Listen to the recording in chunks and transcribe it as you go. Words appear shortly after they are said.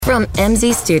From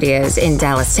MZ Studios in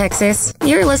Dallas, Texas,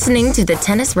 you're listening to the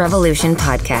Tennis Revolution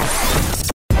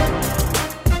podcast.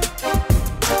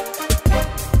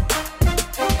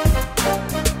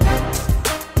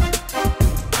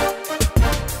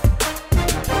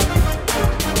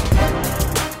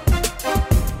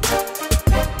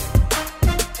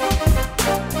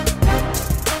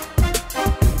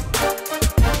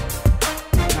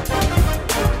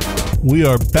 We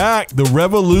are back. The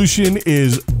revolution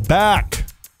is back.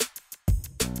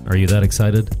 Are you that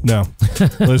excited? No.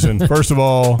 Listen, first of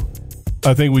all,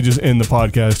 I think we just end the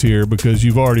podcast here because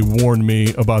you've already warned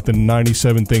me about the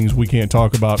 97 things we can't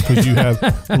talk about because you have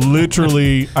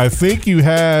literally, I think you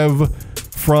have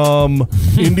from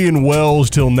Indian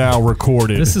Wells till now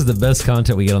recorded. This is the best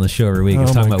content we get on the show every week.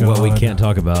 It's talking about what we can't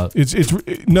talk about. It's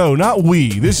no, not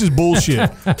we. This is bullshit.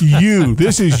 You.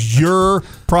 This is your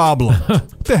problem.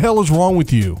 What the hell is wrong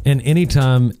with you? And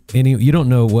anytime you don't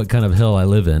know what kind of hell I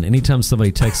live in. Anytime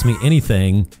somebody texts me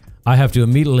anything, I have to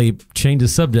immediately change the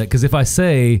subject because if I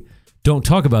say don't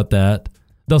talk about that,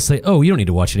 they'll say, "Oh, you don't need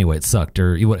to watch anyway. It sucked,"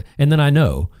 and then I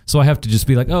know, so I have to just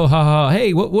be like, "Oh, ha.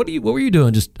 Hey, what were you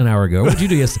doing just an hour ago? What did you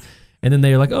do yesterday?" And then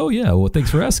they're like, "Oh yeah, well,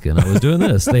 thanks for asking. I was doing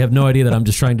this." They have no idea that I'm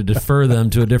just trying to defer them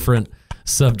to a different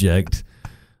subject.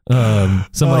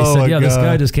 Somebody said, "Yeah, this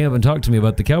guy just came up and talked to me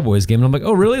about the Cowboys game," and I'm like,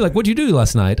 "Oh, really? Like, what'd you do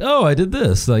last night?" "Oh, I did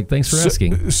this." Like, thanks for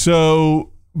asking.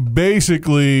 So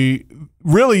basically,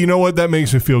 really, you know what? That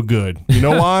makes me feel good. You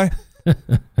know why?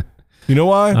 You know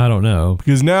why? I don't know.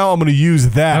 Because now I'm going to use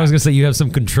that. I was going to say you have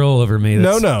some control over me.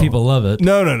 No. People love it.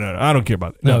 No. I don't care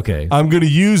about that. No. Okay. I'm going to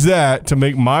use that to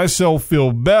make myself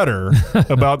feel better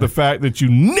about the fact that you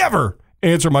never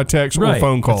answer my texts or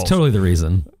phone calls. That's totally the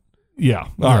reason. Yeah.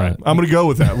 All right. I'm going to go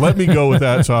with that. Let me go with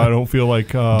that so I don't feel like...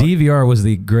 DVR was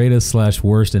the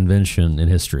greatest/worst invention in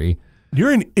history.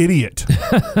 You're an idiot.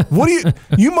 What do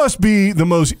you must be the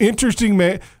most interesting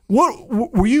man. What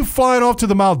were you flying off to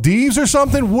the Maldives or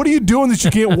something? What are you doing that you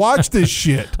can't watch this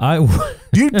shit? Do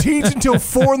you teach until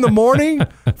 4 a.m?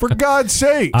 For God's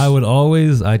sakes.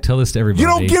 I tell this to everybody. You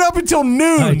don't get up until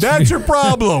noon. That's your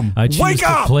problem. I choose Wake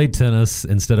up. To play tennis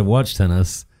instead of watch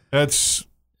tennis.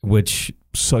 Which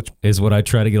is what I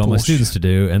try to get all my students to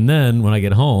do. And then when I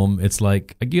get home, it's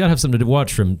like, you got to have something to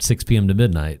watch from 6 p.m. to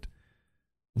midnight.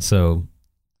 So,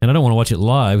 and I don't want to watch it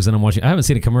live because I haven't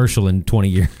seen a commercial in 20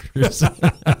 years.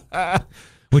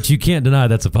 Which you can't deny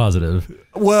that's a positive.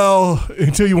 Well,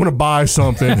 until you want to buy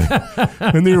something.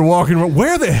 And then you're walking around.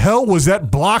 Where the hell was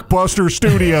that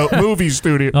Blockbuster movie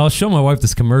studio? I'll show my wife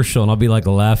this commercial and I'll be like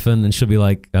laughing and she'll be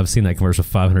like, "I've seen that commercial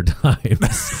 500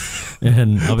 times.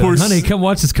 And I'll be like, "Honey, come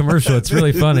watch this commercial. It's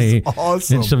really funny."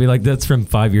 Awesome. And she'll be like, "That's from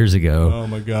 5 years ago." Oh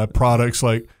my God. Products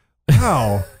like,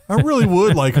 wow, I really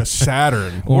would like a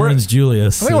Saturn. Orange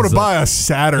Julius. I think I want to buy a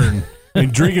Saturn.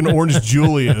 And drinking Orange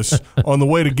Julius on the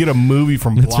way to get a movie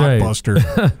from Blockbuster.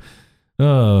 Right.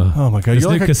 Oh my God. This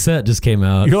new cassette just came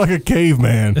out. You're like a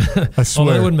caveman. I swear.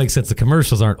 Well, that wouldn't make sense. The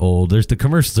commercials aren't old. The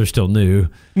commercials are still new.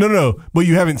 No. But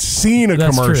you haven't seen a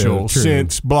commercial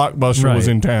since Blockbuster was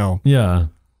in town. Yeah.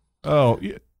 Oh,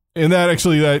 and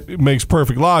that makes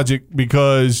perfect logic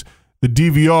because the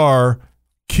DVR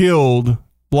killed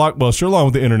Blockbuster along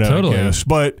with the internet, totally. I guess.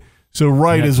 But... So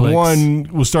as one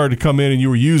was starting to come in and you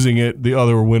were using it, the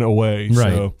other went away.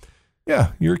 Right. So,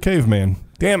 yeah, you're a caveman.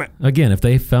 Damn it. Again, if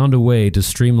they found a way to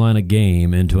streamline a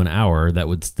game into an hour, that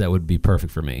would be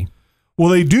perfect for me. Well,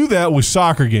 they do that with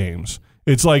soccer games.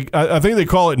 It's like, I think they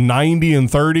call it 90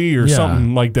 and 30 or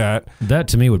something like that. That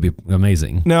to me would be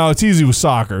amazing. Now, it's easy with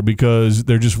soccer because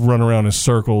they're just running around in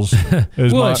circles.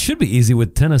 It should be easy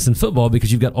with tennis and football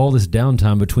because you've got all this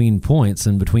downtime between points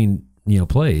and between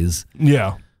plays.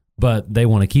 Yeah. But they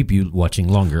want to keep you watching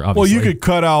longer, obviously. Well, you could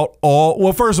cut out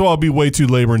first of all, it'd be way too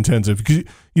labor intensive because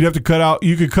you'd have to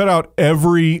you could cut out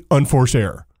every unforced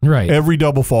error. Right. Every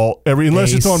double fault,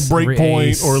 unless it's on break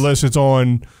point or unless it's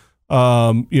on,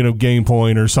 game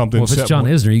point or something. Well, if it's John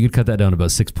Isner, you could cut that down to about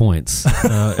 6 points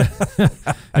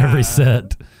every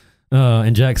set.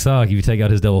 And Jack Sock, if you take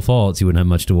out his double faults, you wouldn't have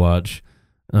much to watch.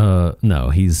 No,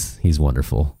 he's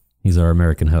wonderful. He's our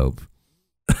American hope.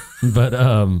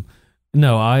 But,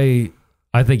 no, I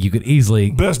think you could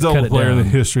easily best double player in the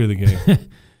history of the game.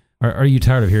 Are you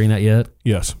tired of hearing that yet?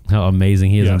 Yes. How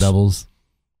amazing he is in doubles?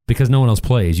 Because no one else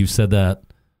plays. You've said that.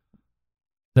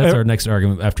 That's our next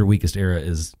argument after weakest era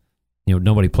is,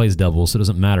 nobody plays doubles, so it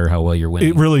doesn't matter how well you're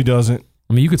winning. It really doesn't.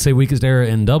 I mean, you could say weakest era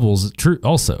in doubles true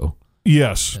also.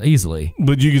 Yes. Easily.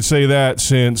 But you could say that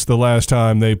since the last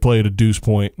time they played a deuce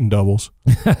point in doubles.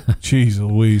 Jeez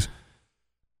Louise.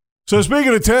 So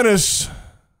speaking of tennis...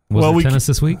 Was there tennis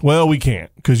this week? Well, we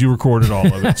can't because you recorded all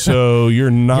of it. So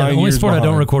you're 9 the only years sport behind. I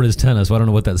don't record is tennis. Well, I don't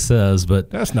know what that says, but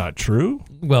That's not true.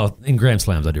 well, in Grand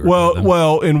Slams I do record them.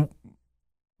 Well, in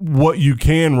what you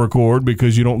can record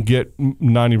because you don't get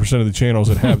 90% of the channels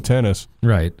that have tennis.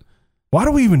 Right. Why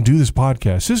do we even do this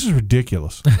podcast? This is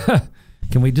ridiculous.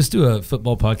 Can we just do a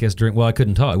football podcast during? Well, I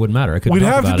couldn't talk. It wouldn't matter. I couldn't. We'd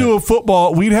talk have to about do it. a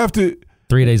football. We'd have to.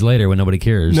 3 days later when nobody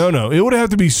cares. No. It would have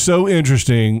to be so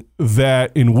interesting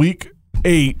that in week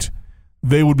 8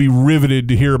 they would be riveted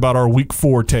to hear about our week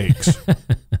 4 takes.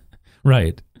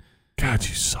 Right. God,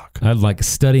 you suck. I'd like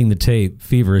studying the tape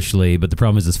feverishly, but the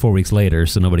problem is it's 4 weeks later,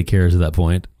 so nobody cares at that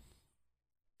point.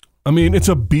 I mean, it's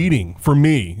a beating for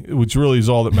me, which really is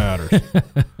all that matters.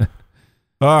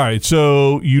 All right,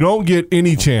 so you don't get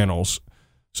any channels,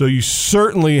 so you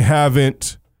certainly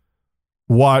haven't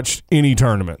watched any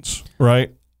tournaments,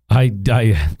 right?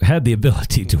 I had the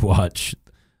ability to watch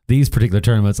these particular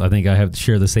tournaments. I think I have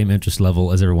share the same interest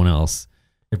level as everyone else.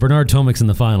 If Bernard Tomic's in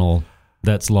the final,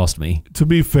 that's lost me. To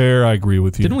be fair, I agree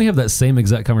with you. Didn't we have that same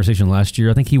exact conversation last year?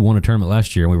 I think he won a tournament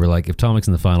last year, and we were like, if Tomic's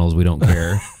in the finals, we don't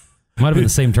care. Might have been the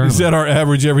same tournament. Is that our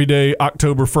average every day,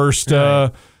 October 1st?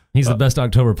 Right. He's the best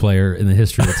October player in the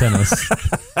history of tennis.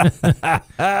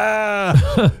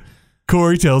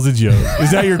 Corey tells a joke.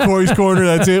 Is that your Corey's Corner?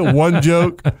 That's it? One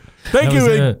joke? Thank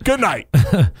you, and good night.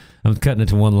 I'm cutting it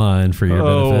to one line for your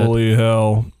benefit. Holy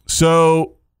hell.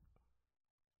 So,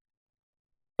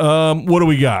 what do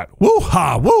we got?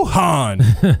 Woo-ha,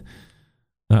 Wuhan.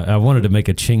 I wanted to make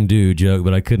a Chengdu joke,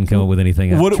 but I couldn't come up with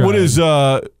anything. What is,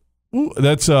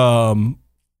 that's, what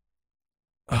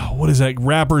is that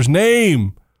rapper's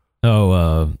name?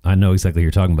 Oh, I know exactly who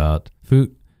you're talking about.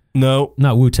 No.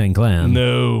 Not Wu-Tang Clan.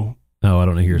 No. Oh, I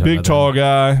don't know who you're talking about. Big tall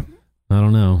guy. I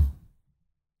don't know.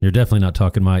 You're definitely not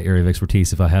talking my area of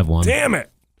expertise if I have one. Damn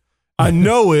it. I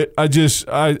know it.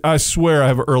 I swear I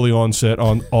have early onset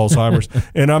on Alzheimer's,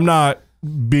 and I'm not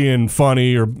being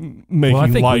funny or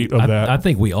making light of that. I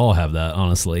think we all have that,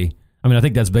 honestly. I mean, I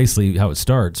think that's basically how it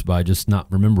starts, by just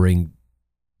not remembering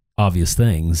obvious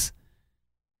things.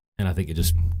 And I think it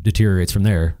just deteriorates from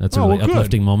there. That's a really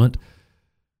uplifting moment.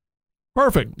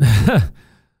 Perfect.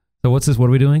 So what's this? What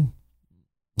are we doing?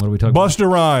 What are we talking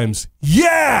Busta Rhymes.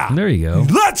 Yeah. about? There you go.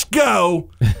 Let's go.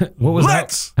 What was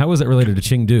that? How was that related to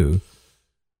Chengdu?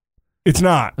 It's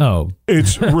not. Oh.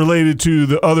 It's related to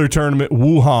the other tournament,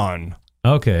 Wuhan.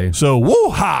 Okay. So,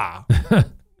 woo-ha.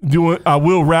 I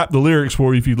will rap the lyrics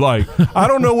for you if you'd like. I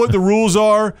don't know what the rules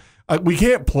are. We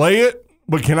can't play it,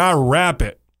 but can I rap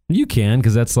it? You can,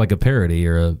 because that's like a parody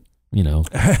or a,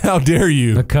 How dare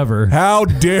you? a cover. How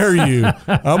dare you?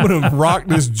 I'm going to rock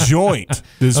this joint,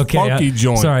 this funky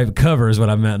joint. Sorry, cover is what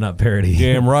I meant, not parody.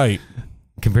 Damn right.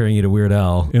 Comparing you to Weird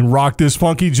Al. And rock this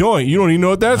funky joint. You don't even know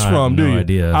what that's from, do you? No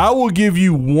idea. I will give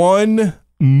you $1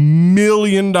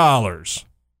 million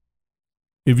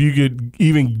if you could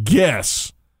even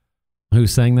guess Who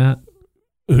sang that?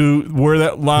 where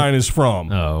that line is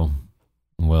from. Oh,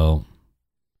 well,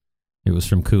 it was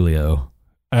from Coolio.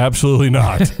 Absolutely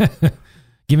not.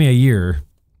 Give me a year.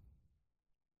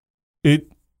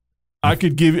 I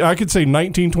could say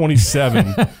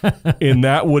 1927, and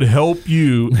that would help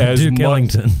you as Duke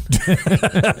Ellington.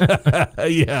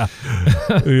 Yeah,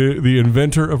 the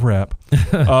inventor of rap.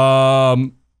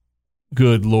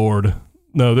 Good Lord,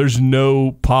 no, there's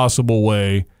no possible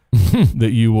way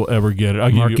that you will ever get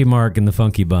it. Marky Mark and the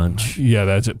Funky Bunch. Yeah,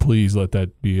 that's it. Please let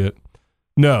that be it.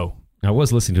 No. I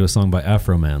was listening to a song by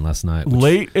Afro Man last night.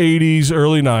 Late 80s,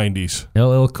 early 90s.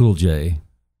 LL Cool J.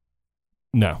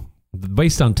 No.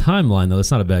 Based on timeline, though,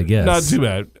 that's not a bad guess. Not too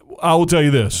bad. I will tell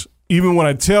you this. Even when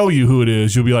I tell you who it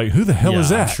is, you'll be like, who the hell is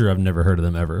that? I'm sure I've never heard of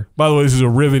them ever. By the way, this is a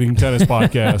riveting tennis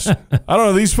podcast. I don't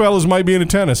know. These fellas might be into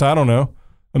tennis. I don't know.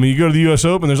 I mean, you go to the U.S.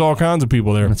 Open, there's all kinds of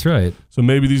people there. That's right. So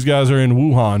maybe these guys are in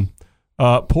Wuhan.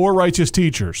 Poor Righteous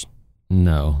Teachers.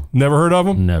 No. Never heard of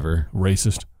them? Never.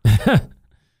 Racist.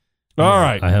 All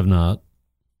right. I have not.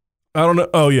 I don't know.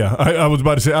 Oh, yeah. I was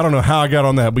about to say, I don't know how I got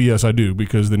on that, but yes, I do,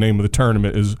 because the name of the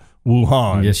tournament is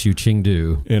Wuhan. Yes, you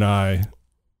Chengdu. And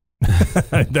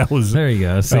that was there you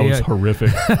go. That was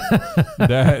horrific.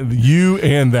 You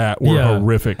and that were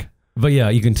horrific. But yeah,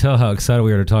 you can tell how excited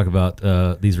we are to talk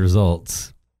about these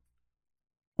results.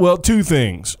 Well, two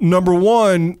things. Number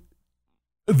one,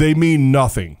 they mean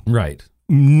nothing. Right.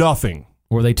 Nothing.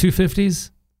 Were they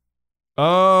 250s?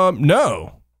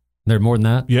 No. They're more than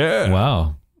that? Yeah.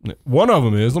 Wow. One of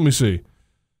them is. Let me see.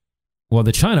 Well,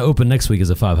 the China Open next week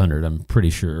is a 500, I'm pretty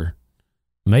sure.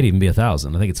 It might even be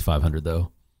 1,000. I think it's 500,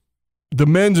 though. The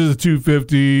men's is a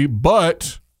 250,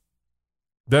 but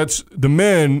the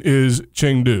men is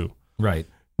Chengdu. Right.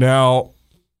 Now,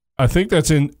 I think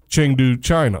that's in Chengdu,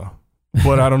 China,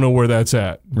 but I don't know where that's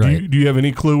at. Right. Do you have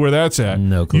any clue where that's at?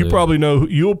 No clue. You probably know.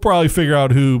 You'll probably figure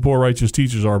out who Poor Righteous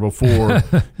Teachers are before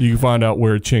you can find out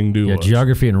where Chengdu Yeah, was.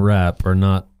 geography and rap are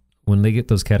not. When they get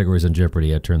those categories on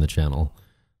Jeopardy, I turn the channel.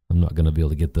 I'm not going to be able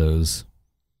to get those.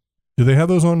 Do they have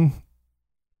those on?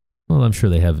 Well, I'm sure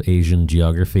they have Asian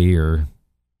geography, or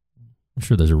I'm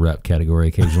sure there's a rap category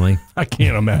occasionally. I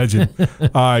can't imagine.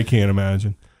 I can't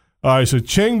imagine. All right, so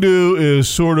Chengdu is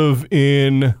sort of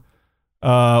in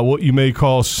what you may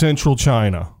call central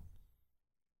China,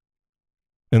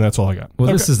 and that's all I got.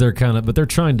 Well, this is their kind of, but they're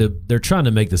trying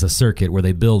to make this a circuit where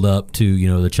they build up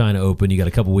to, the China Open. You got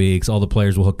a couple weeks, all the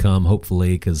players will come,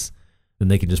 hopefully, because then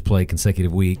they can just play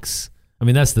consecutive weeks. I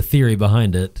mean, that's the theory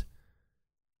behind it.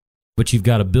 But you've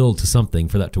got to build to something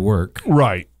for that to work.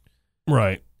 Right.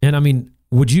 And I mean,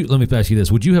 let me ask you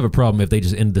this. Would you have a problem if they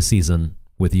just ended the season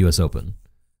with the U.S. Open?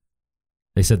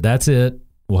 They said, that's it.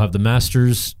 We'll have the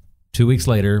Masters 2 weeks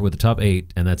later with the top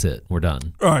 8, and that's it. We're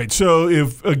done. All right. So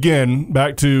if, again,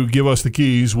 back to give us the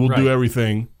keys, we'll do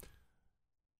everything.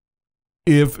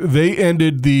 If they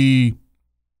ended the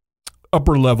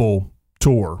upper level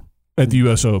tour at the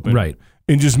U.S. Open, right,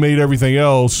 and just made everything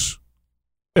else,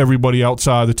 everybody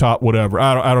outside the top, whatever.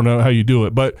 I don't know how you do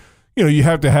it, but you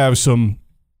have to have some,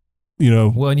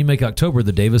 Well, and you make October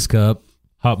the Davis Cup,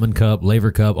 Hopman Cup,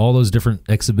 Laver Cup, all those different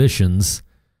exhibitions.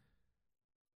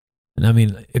 And I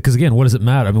mean, because again, what does it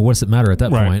matter? I mean, what does it matter at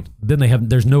that point? Then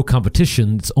there's no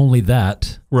competition. It's only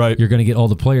that. Right. You're going to get all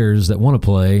the players that want to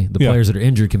play. The players that are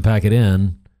injured can pack it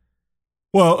in.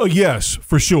 Well, yes,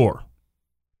 for sure.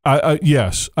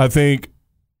 Yes, I think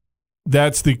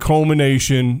that's the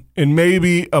culmination, and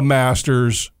maybe a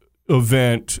Masters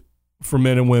event for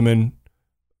men and women,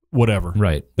 whatever.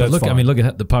 Right. That's look, fine. I mean, look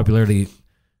at the popularity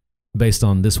based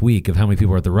on this week of how many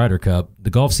people are at the Ryder Cup.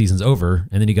 The golf season's over,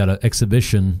 and then you got an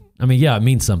exhibition. I mean, yeah, it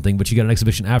means something, but you got an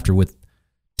exhibition after with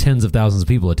tens of thousands of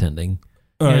people attending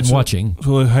and watching.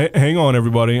 So hang on,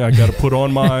 everybody. I got to put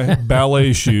on my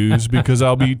ballet shoes because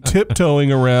I'll be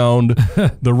tiptoeing around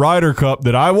the Ryder Cup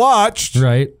that I watched.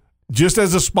 Right. Just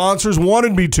as the sponsors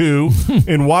wanted me to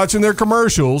in watching their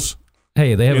commercials.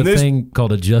 Hey, they have a thing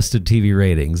called adjusted TV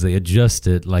ratings. They adjust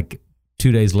it like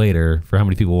 2 days later for how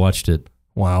many people watched it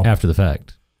after the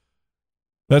fact.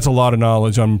 That's a lot of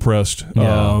knowledge. I'm impressed.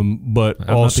 Yeah. But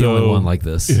I'm also, not the only one like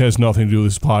this. It has nothing to do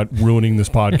with ruining this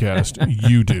podcast.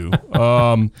 You do.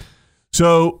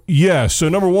 So, yes. So,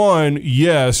 number one,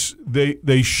 yes,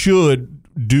 they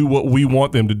should do what we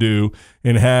want them to do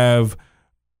and have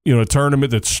a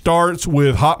tournament that starts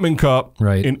with Hopman Cup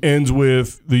and ends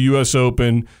with the U.S.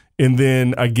 Open, and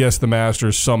then I guess the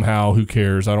Masters somehow. Who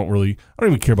cares? I don't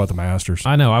even care about the Masters.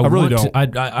 I know. I really don't.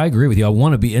 I agree with you. I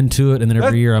want to be into it, and then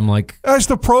every year I'm like, that's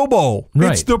the Pro Bowl.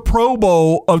 Right. It's the Pro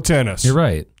Bowl of tennis. You're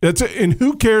right. And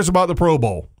who cares about the Pro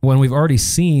Bowl? When we've already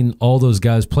seen all those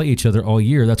guys play each other all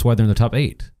year, that's why they're in the top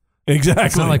 8. Exactly.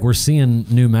 It's not like we're seeing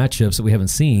new matchups that we haven't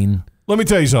seen. Let me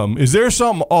tell you something. Is there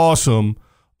something awesome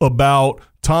about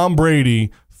Tom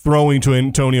Brady throwing to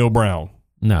Antonio Brown?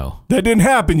 No. That didn't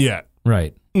happen yet.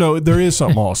 Right. No, there is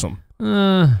something awesome.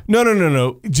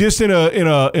 No. Just in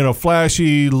a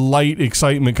flashy, light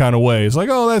excitement kind of way. It's like,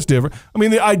 oh, that's different. I mean,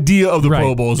 the idea of the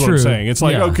Pro Bowl is what I'm saying. It's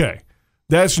like, okay,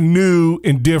 that's new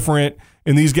and different,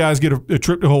 and these guys get a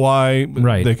trip to Hawaii.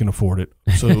 Right. They can afford it,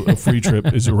 so a free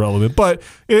trip is irrelevant. But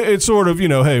it's sort of,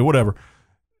 hey, whatever.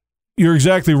 You're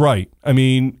exactly right. I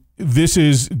mean, this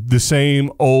is the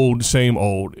same old.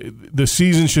 The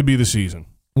season should be the season.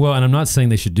 Well, and I'm not saying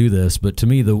they should do this, but to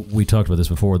me, we talked about this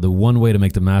before. The one way to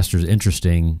make the Masters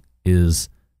interesting is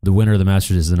the winner of the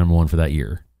Masters is the number one for that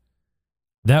year.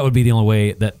 That would be the only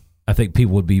way that I think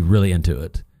people would be really into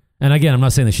it. And again, I'm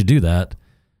not saying they should do that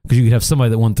because you could have somebody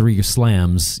that won 3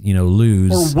 slams,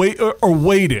 lose or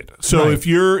wait it. So if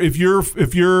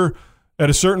you're at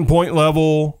a certain point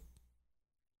level.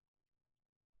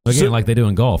 Again, like they do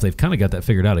in golf, they've kind of got that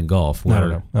figured out in golf. I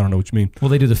don't know what you mean. Well,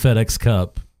 they do the FedEx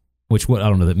Cup, which I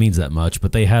don't know that means that much,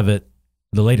 but they have it.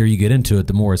 The later you get into it,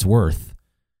 the more it's worth,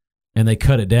 and they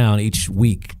cut it down each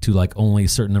week to like only a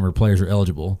certain number of players are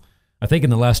eligible. I think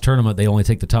in the last tournament they only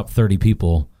take the top 30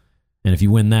 people, and if you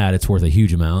win that, it's worth a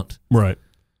huge amount. Right.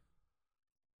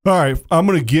 All right, I'm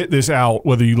going to get this out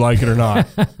whether you like it or not.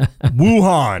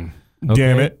 Wuhan,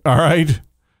 damn it! All right.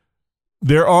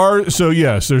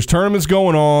 There's tournaments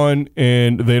going on,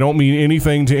 and they don't mean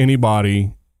anything to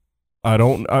anybody.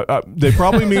 They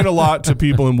probably mean a lot to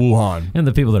people in Wuhan. And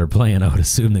the people that are playing, I would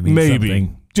assume they mean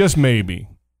something. Just maybe.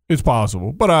 It's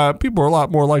possible. But people are a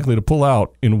lot more likely to pull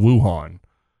out in Wuhan.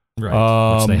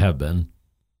 Right, which they have been.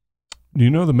 Do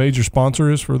you know the major sponsor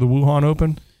is for the Wuhan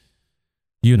Open?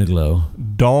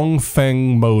 Uniqlo.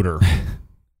 Dongfeng Motor.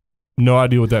 No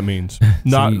idea what that means.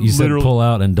 Not so you said literally. pull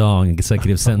out and dong in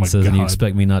consecutive sentences, and you God.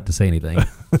 expect me not to say anything.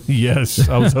 Yes,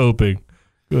 I was hoping.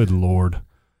 Good Lord.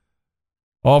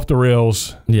 Off the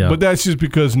rails. Yeah. But that's just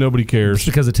because nobody cares. It's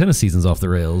because the tennis season's off the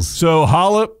rails. So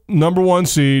Halep, number 1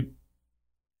 seed,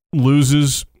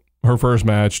 loses her first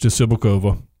match to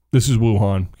Sibylkova. This is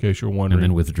Wuhan, in case you're wondering.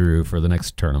 And then withdrew for the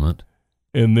next tournament.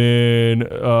 And then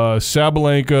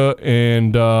Sabalenka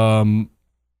and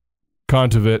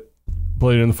Kontaveit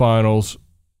played in the finals.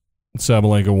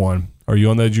 Sabalenka won. Are you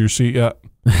on the edge of your seat yet?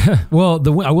 Well,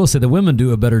 I will say the women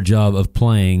do a better job of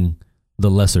playing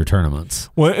the lesser tournaments.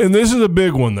 Well, and this is a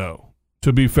big one though.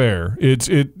 To be fair,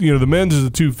 the men's is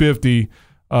the 250.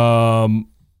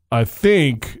 I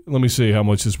think. Let me see how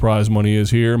much this prize money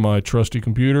is here. My trusty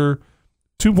computer.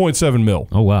 2.7 mil.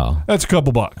 Oh wow, that's a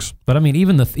couple bucks. But I mean,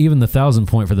 even the 1,000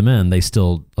 point for the men,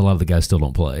 a lot of the guys still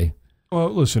don't play. Well,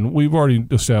 listen, we've already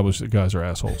established that guys are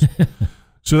assholes.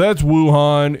 So that's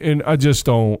Wuhan, and I just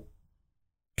don't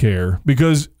care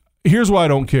because here's why I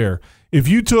don't care. If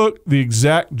you took the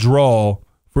exact draw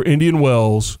for Indian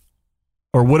Wells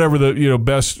or whatever the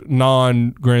best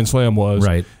non-Grand Slam was,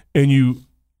 right, and you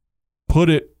put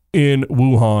it in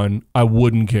Wuhan, I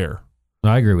wouldn't care.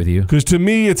 I agree with you. Because to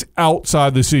me, it's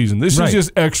outside the season. This is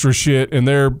just extra shit, and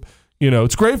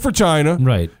it's great for China.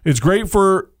 Right. It's great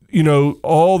for,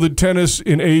 all the tennis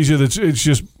in Asia it's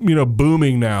just,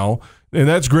 booming now. And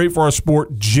that's great for our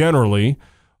sport generally.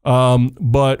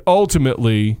 But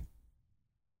ultimately,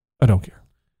 I don't care.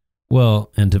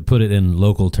 Well, and to put it in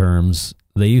local terms,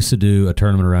 they used to do a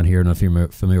tournament around here. I don't know if you're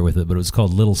familiar with it, but it was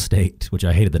called Little State, which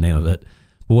I hated the name of it.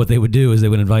 But what they would do is they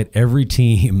would invite every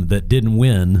team that didn't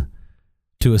win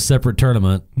to a separate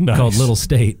tournament called Little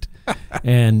State,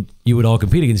 and you would all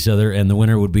compete against each other, and the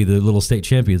winner would be the Little State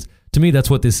champions. To me, that's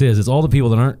what this is. It's all the people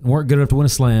that weren't good enough to win a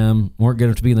slam, weren't good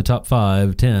enough to be in the top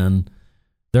 5, 10.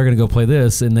 They're going to go play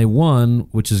this, and they won,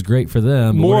 which is great for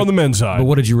them. More on the men's side. But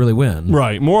what did you really win?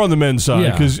 Right, more on the men's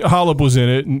side, because Halep was in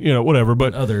it, and whatever.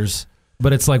 But others.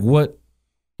 But it's like what,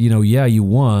 you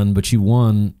won, but you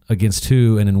won against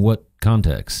who and in what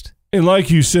context? And like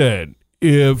you said,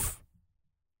 if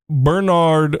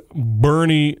Bernie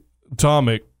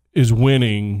Tomic is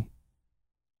winning,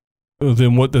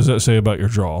 then what does that say about your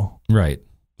draw? Right.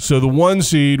 So the 1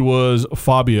 seed was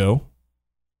Fabio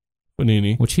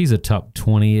Fognini, which he's a top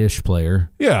 20-ish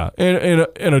player. Yeah, and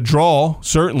a draw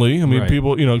certainly. I mean,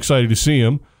 people excited to see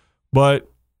him, but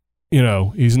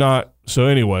he's not. So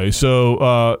anyway,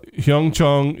 Hyung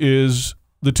Chung is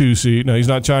the 2 seed. Now he's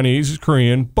not Chinese; he's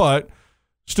Korean, but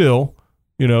still.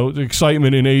 The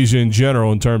excitement in Asia in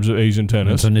general in terms of Asian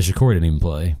tennis. So Nishikori didn't even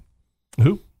play.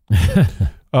 Who?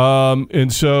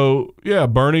 And so,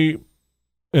 Bernie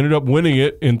ended up winning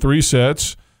it in 3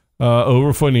 sets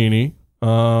over Fognini.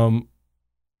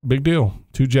 Big deal.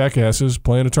 2 jackasses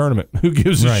playing a tournament. Who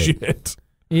gives a shit?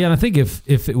 Yeah, and I think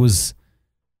if it was,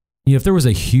 if there was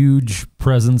a huge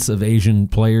presence of Asian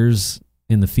players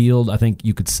in the field, I think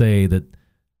you could say that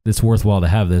it's worthwhile to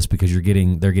have this because they're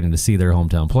getting to see their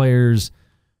hometown players.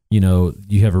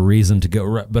 You have a reason to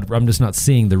go, but I'm just not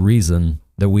seeing the reason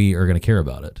that we are going to care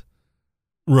about it.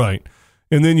 Right.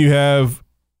 And then you have,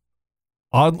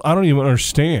 I don't even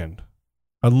understand.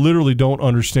 I literally don't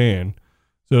understand.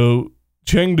 So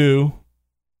Chengdu,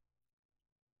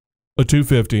 a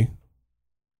 250.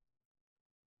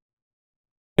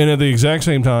 And at the exact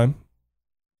same time,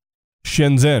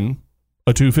 Shenzhen,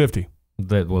 a 250.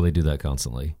 They do that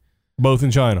constantly. Both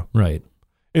in China. Right.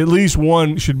 At least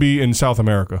one should be in South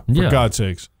America, for God's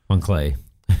sakes. On clay.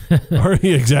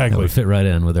 Exactly. That would fit right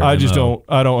in with their I MO.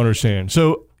 don't understand.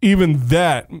 So even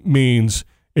that means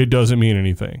it doesn't mean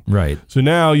anything. Right. So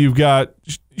now you've got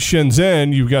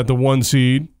Shenzhen, you've got the 1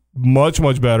 seed, much,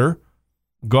 much better,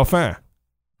 Goffin.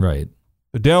 Right.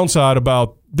 The downside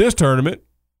about this tournament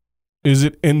is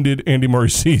it ended Andy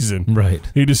Murray's season. Right.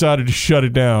 He decided to shut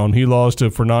it down. He lost to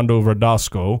Fernando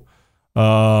Verdasco,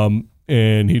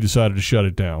 and he decided to shut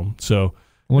it down. So,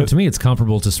 well, to me, it's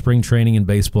comparable to spring training in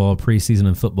baseball, preseason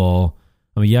in football.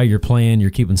 I mean, you're playing, you're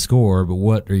keeping score, but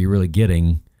what are you really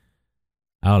getting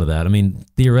out of that? I mean,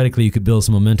 theoretically, you could build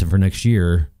some momentum for next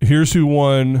year. Here's who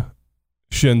won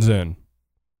Shenzhen.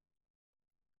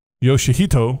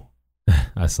 Yoshihito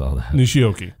I saw that.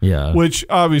 Nishioki. Yeah. Which,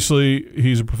 obviously,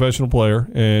 he's a professional player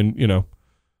and,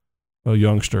 a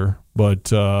youngster, but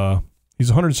he's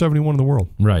 171 in the world.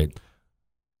 Right.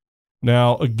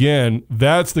 Now, again,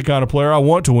 that's the kind of player I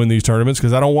want to win these tournaments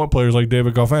because I don't want players like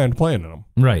David Goffin playing in them.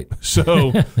 Right.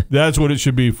 So that's what it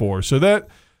should be for. So that's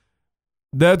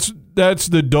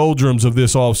the doldrums of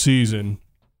this offseason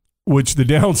which the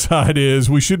downside is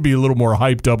we should be a little more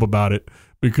hyped up about it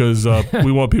because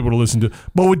we want people to listen to.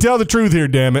 But we tell the truth here,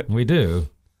 damn it. We do.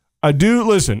 I do.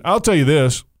 Listen, I'll tell you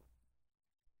this.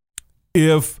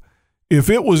 If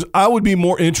it was, I would be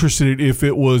more interested if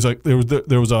it was like there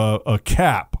was a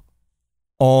cap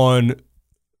on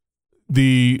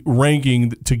the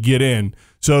ranking to get in,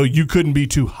 so you couldn't be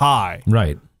too high,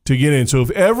 right, to get in. So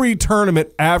if every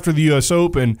tournament after the U.S.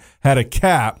 Open had a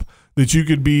cap that you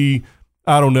could be,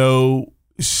 I don't know,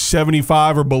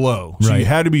 75 or below, so you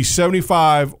had to be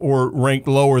 75 or ranked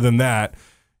lower than that.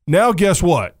 Now, guess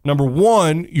what? Number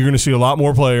one, you're going to see a lot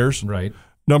more players. Right.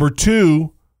 Number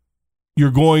two,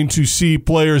 you're going to see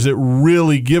players that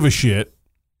really give a shit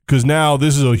because now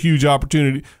this is a huge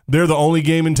opportunity. They're the only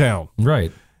game in town.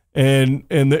 Right. And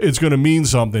it's going to mean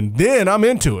something. Then I'm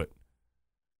into it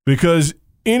because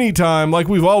anytime, like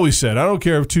we've always said, I don't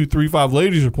care if 2, 3, 5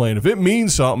 ladies are playing. If it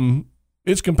means something,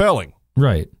 it's compelling.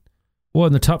 Right. Well,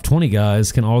 and the top 20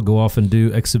 guys can all go off and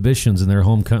do exhibitions in their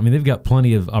home country. I mean, they've got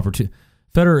plenty of opportunity.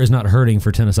 Federer is not hurting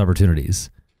for tennis opportunities.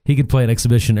 He could play an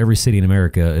exhibition in every city in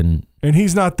America, and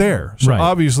he's not there. So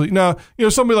obviously, now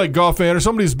somebody like Goffin or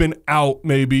somebody who's been out,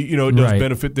 maybe it does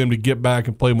benefit them to get back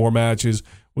and play more matches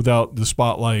without the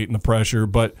spotlight and the pressure.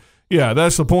 But yeah,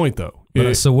 that's the point, though.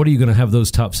 So what are you going to have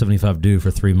those top 75 do for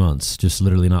 3 months? Just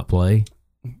literally not play?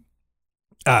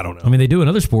 I don't know. I mean, they do in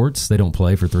other sports. They don't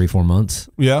play for 3-4 months.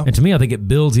 Yeah. And to me, I think it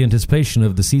builds the anticipation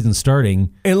of the season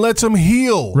starting. And lets them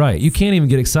heal. Right. You can't even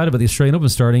get excited about the Australian Open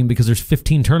starting because there's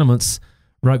 15 tournaments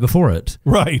right before it.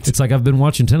 Right. It's like I've been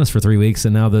watching tennis for 3 weeks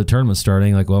and now the tournament's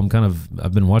starting. Like, well, I've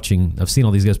seen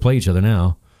all these guys play each other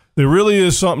now. There really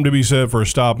is something to be said for a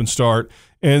stop and start.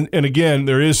 And again,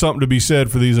 there is something to be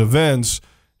said for these events.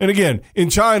 And again, in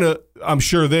China, I'm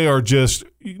sure they are just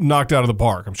knocked out of the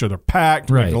park. I'm sure they're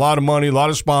packed, making a lot of money, a lot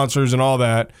of sponsors and all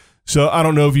that. So I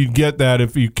don't know if you'd get that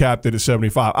if you capped it at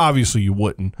 75. Obviously, you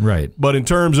wouldn't. Right. But in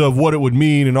terms of what it would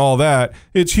mean and all that,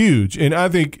 it's huge. And I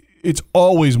think it's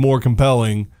always more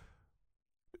compelling.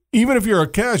 Even if you're a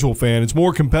casual fan, it's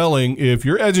more compelling if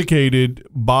you're educated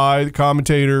by the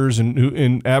commentators and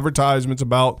in advertisements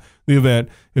about the event.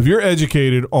 If you're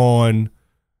educated on,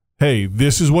 hey,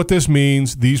 this is what this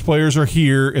means. These players are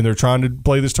here, and they're trying to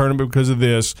play this tournament because of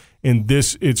this. And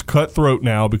it's cutthroat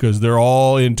now because they're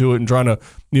all into it and trying to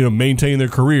maintain their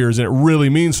careers, and it really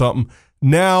means something.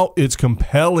 Now it's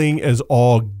compelling as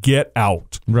all get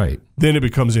out. Right. Then it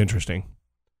becomes interesting.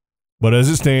 But as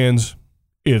it stands,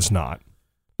 it's not.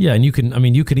 Yeah, and you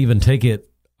could even take it,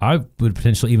 I would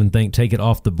potentially even take it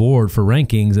off the board for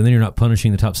rankings, and then you're not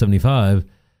punishing the top 75.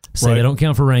 Say they don't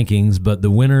count for rankings, but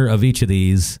the winner of each of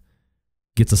these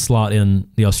gets a slot in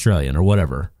the Australian or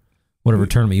whatever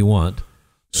tournament you want.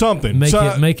 Something. Make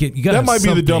it. You got that might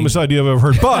be the dumbest idea I've ever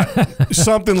heard, but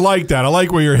something like that. I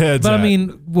like where your head's at. But I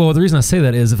mean, well, the reason I say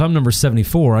that is if I'm number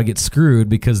 74, I get screwed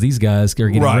because these guys are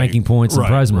getting ranking points and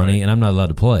prize money, and I'm not allowed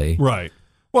to play. Right.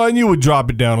 Well, and you would drop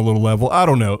it down a little level. I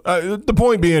don't know. The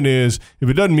point being is, if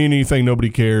it doesn't mean anything, nobody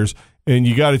cares, and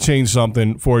you got to change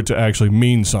something for it to actually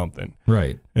mean something.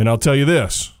 Right. And I'll tell you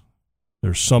this.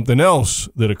 There's something else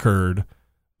that occurred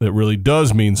that really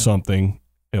does mean something,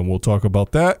 and we'll talk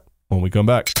about that when we come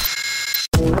back.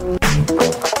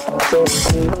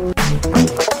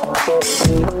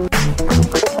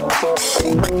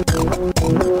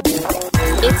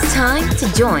 It's time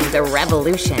to join the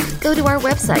revolution. Go to our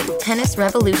website,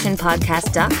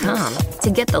 tennisrevolutionpodcast.com.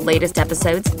 To get the latest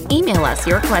episodes, email us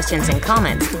your questions and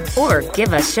comments, or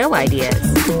give us show ideas.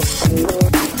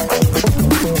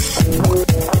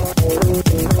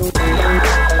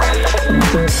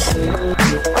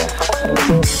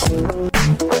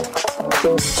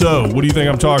 So, what do you think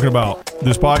I'm talking about?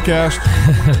 This podcast?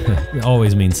 It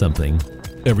always means something.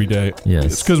 Every day. Yes.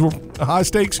 It's because we're high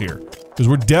stakes here. Because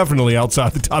we're definitely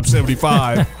outside the top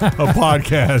 75 of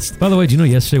podcasts. By the way, do you know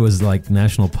yesterday was like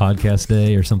National Podcast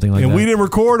Day or something like that? And we didn't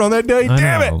record on that day?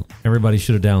 Damn it! Everybody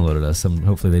should have downloaded us.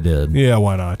 Hopefully they did. Yeah,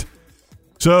 why not?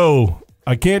 So,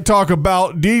 I can't talk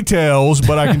about details,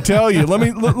 but I can tell you.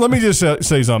 Let me just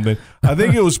say something. I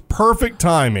think it was perfect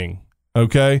timing,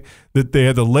 okay, that they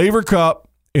had the Laver Cup,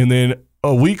 and then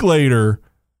a week later,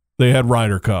 they had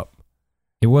Ryder Cup.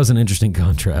 It was an interesting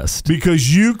contrast.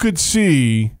 Because you could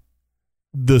see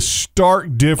the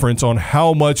stark difference on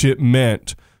how much it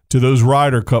meant to those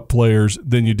Ryder Cup players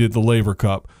than you did the Laver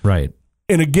Cup. Right.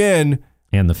 And again...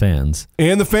 And the fans.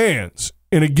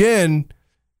 And again,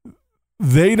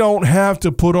 they don't have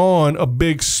to put on a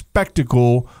big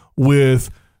spectacle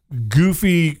with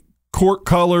goofy court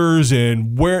colors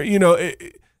and where,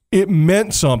 it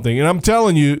meant something. And I'm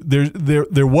telling you,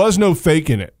 there was no fake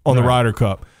in it on the Ryder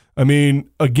Cup. I mean,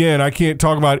 again, I can't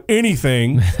talk about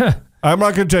anything. I'm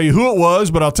not going to tell you who it was,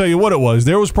 but I'll tell you what it was.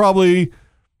 There was probably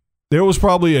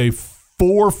a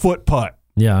 4-foot putt.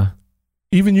 Yeah.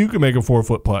 Even you can make a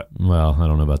 4-foot putt. Well, I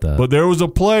don't know about that. But there was a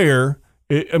player.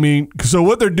 So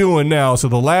what they're doing now, so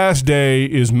the last day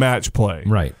is match play.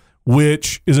 Right.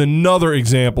 Which is another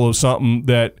example of something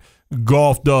that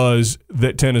golf does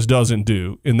that tennis doesn't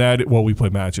do. In that, we play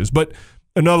matches. But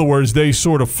in other words, they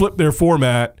sort of flip their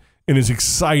format, and it's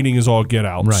exciting as all get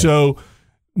out. Right. So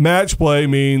match play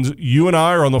means you and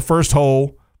I are on the first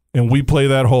hole, and we play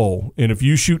that hole. And if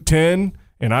you shoot 10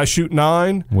 and I shoot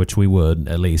 9, which we would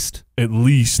at least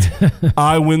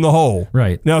I win the hole.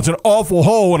 Right. Now, it's an awful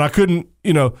hole, and I couldn't,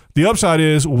 the upside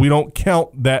is we don't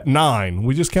count that 9.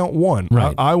 We just count 1.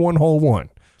 Right. I won hole 1.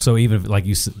 So even if,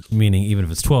 even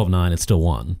if it's 12-9, it's still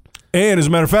 1. And as a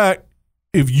matter of fact,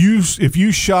 if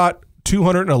you shot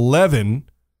 211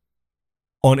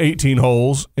 on 18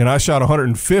 holes and I shot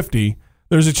 150,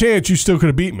 there's a chance you still could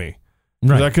have beat me.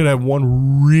 Because Right. I could have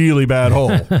one really bad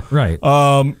hole. Right.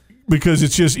 Because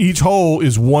it's just each hole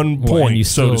is 1 point, and you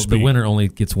so still, to speak. the winner only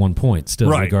gets 1 point still,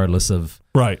 Right. regardless of.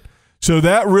 Right. So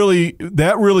that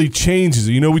really changes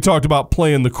it. We talked about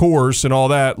playing the course and all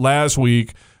that last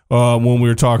week when we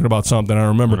were talking about something. I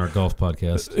remember On our golf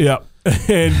podcast. Yeah.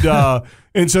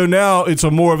 And so now it's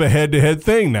a more of a head-to-head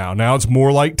thing now. Now it's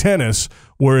more like tennis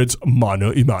where it's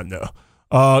mano a mano.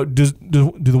 Do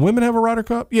the women have a Ryder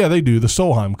Cup? Yeah, they do. The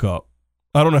Solheim Cup.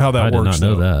 I don't know how that I works. did not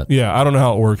know though. that. Yeah, I don't know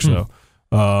how it works though.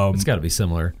 It's got to be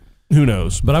similar. Who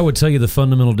knows? But I would tell you the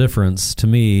fundamental difference to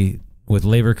me with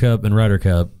Laver Cup and Ryder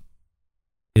Cup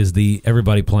is the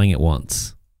everybody playing at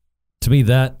once. To me,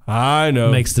 that I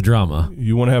know makes the drama.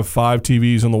 You want to have 5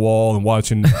 TVs on the wall and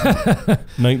watching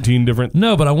 19 different.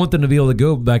 No, but I want them to be able to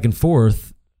go back and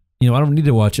forth. I don't need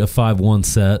to watch a 5-1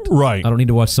 set. Right. I don't need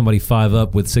to watch somebody 5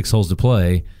 up with 6 holes to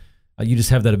play. You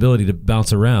just have that ability to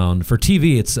bounce around. For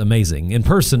TV, it's amazing. In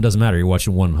person, doesn't matter. You're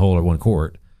watching 1 hole or 1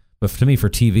 court. But to me, for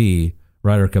TV,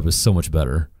 Ryder Cup is so much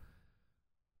better.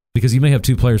 Because you may have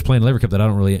 2 players playing Laver Cup that I'm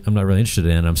not really interested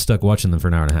in. I'm stuck watching them for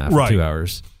an hour and a half, Right. or 2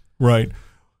 hours. Right.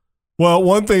 Well,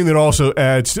 one thing that also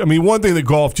adds, one thing that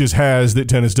golf just has that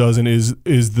tennis doesn't is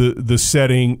the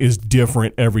setting is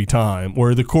different every time,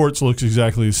 where the courts looks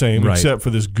exactly the same, Right. except for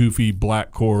this goofy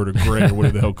black court or gray or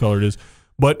whatever the hell color it is.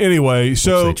 But anyway,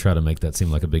 so they try to make that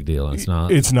seem like a big deal, and it's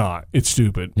not. It's not. It's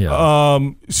stupid. Yeah.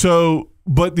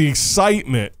 But the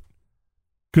excitement,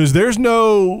 because there's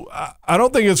no, I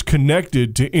don't think it's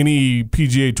connected to any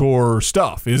PGA Tour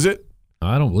stuff, is it?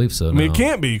 I don't believe so. It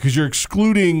can't be, because you're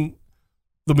excluding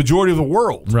the majority of the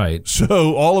world. Right.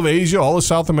 So all of Asia, all of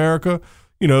South America,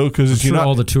 because it's sure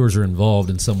all the tours are involved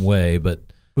in some way, but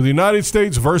the United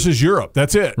States versus Europe.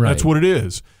 That's it. Right. That's what it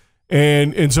is.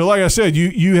 And so, like I said,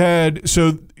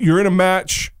 you're in a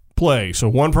match play. So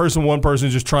one person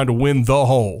is just trying to win the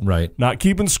hole. Right. Not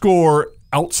keeping score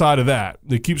outside of that.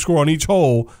 They keep score on each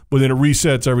hole, but then it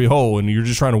resets every hole, and you're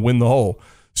just trying to win the hole.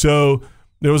 So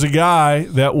there was a guy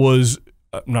that was,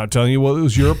 I'm not telling you whether it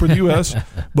was Europe or the U.S.,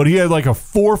 but he had like a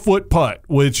 4-foot putt,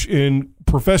 which in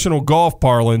professional golf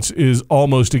parlance is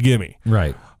almost a gimme.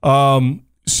 right.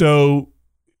 So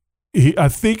I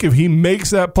think if he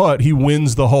makes that putt, he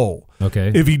wins the hole.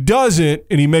 Okay. If he doesn't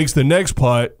and he makes the next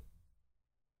putt,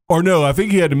 or no, I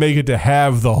think he had to make it to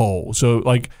have the hole. So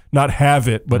like not have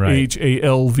it, but Right.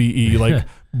 HALVE, like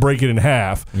break it in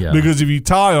half. Yeah. Because if you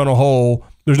tie on a hole,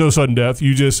 there's no sudden death.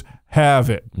 You just have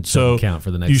it. So count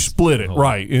for the next you split it, hole.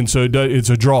 right. And so it's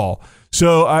a draw.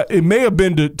 So it may have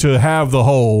been to have the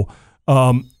hole,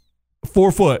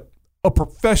 4 foot, a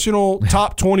professional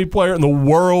top 20 player in the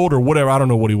world or whatever. I don't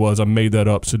know what he was. I made that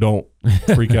up, so don't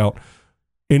freak out.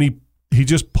 And he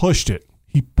just pushed it.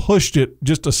 He pushed it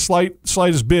just a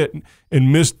slightest bit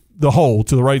and missed the hole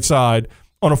to the right side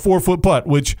on a 4-foot putt,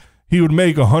 which he would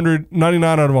make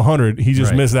 199 out of 100. He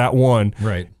just Right. missed that one.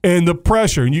 Right. And the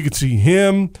pressure, and you could see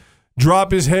him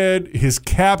drop his head. His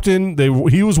captain,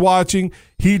 he was watching.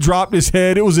 He dropped his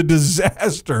head. It was a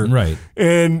disaster. Right.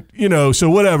 And, so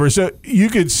whatever. So you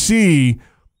could see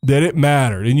that it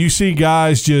mattered. And you see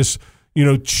guys just,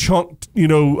 chunk,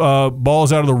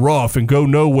 balls out of the rough and go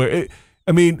nowhere.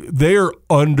 They are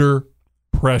under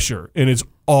pressure, and it's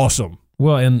awesome.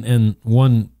 Well, and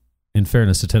one, in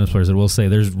fairness to tennis players, I will say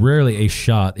there's rarely a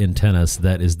shot in tennis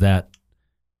that is that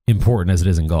important as it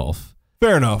is in golf.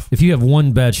 Fair enough. If you have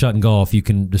one bad shot in golf, you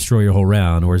can destroy your whole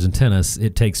round, whereas in tennis,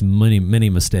 it takes many, many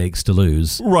mistakes to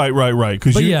lose. Right.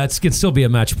 But yeah, it can still be a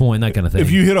match point, that kind of thing.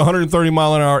 If you hit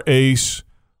 130-mile-an-hour ace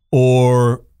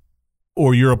or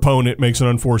your opponent makes an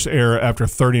unforced error after a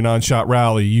 39-shot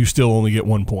rally, you still only get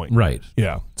 1 point. Right.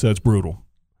 Yeah, so that's brutal.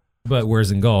 But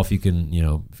whereas in golf, you can,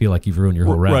 feel like you've ruined your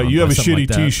whole round. Right, you have a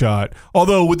shitty tee shot.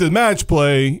 Although with the match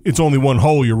play, it's only one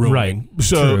hole you're ruining. Right,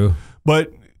 so, true.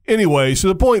 But anyway, so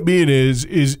the point being is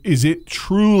it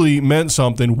truly meant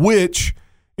something, which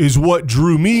is what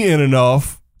drew me in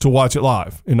enough to watch it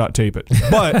live and not tape it.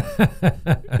 But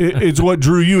it's what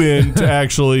drew you in to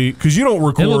actually, because you don't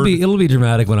record. It'll be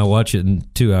dramatic when I watch it in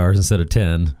 2 hours instead of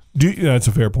 10. That's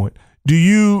a fair point. Do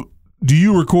you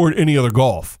record any other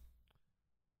golf?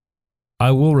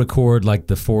 I will record like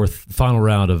the final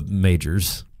round of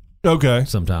majors. Okay.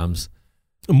 Sometimes.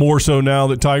 More so now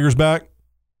that Tiger's back?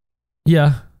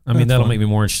 Yeah. I mean, that'll fun. make me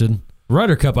more interested.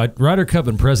 Ryder Cup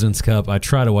and President's Cup, I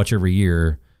try to watch every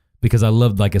year because I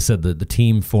love, like I said, the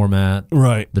team format,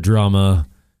 right? The drama,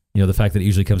 the fact that it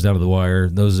usually comes down to the wire.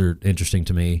 Those are interesting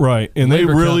to me, right? And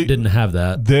Labor they really Cup didn't have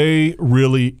that. They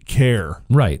really care,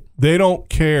 right? They don't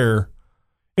care,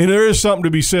 and there is something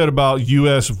to be said about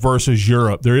U.S. versus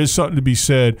Europe. There is something to be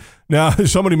said. Now,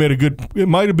 somebody made it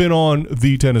might have been on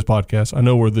the Tennis Podcast. I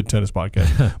know we're the Tennis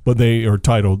Podcast, but they are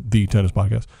titled the Tennis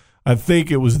Podcast. I think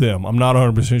it was them. I'm not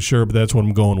 100% sure, but that's what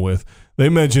I'm going with. They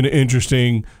mentioned an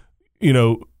interesting,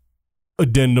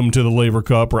 addendum to the Labor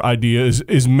Cup or idea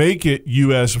is make it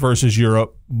U.S. versus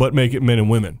Europe, but make it men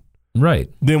and women. Right.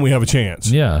 Then we have a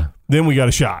chance. Yeah. Then we got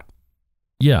a shot.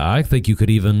 Yeah, I think you could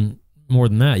even, more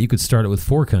than that, you could start it with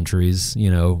 4 countries,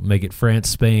 make it France,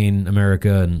 Spain,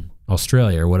 America, and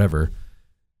Australia or whatever,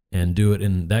 and do it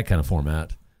in that kind of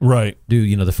format. Right.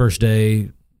 Do, the first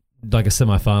day like a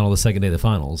semifinal, the second day of the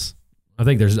finals. I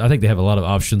think they have a lot of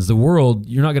options. The world,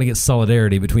 you're not going to get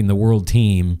solidarity between the world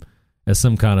team as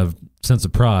some kind of sense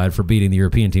of pride for beating the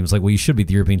European team. It's like, well, you should beat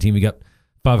the European team. You got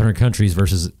 500 countries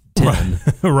versus 10.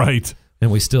 Right. And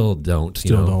we still don't.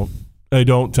 Don't. Hey,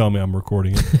 don't tell me I'm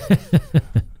recording it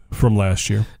from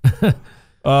last year.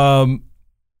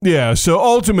 Yeah, so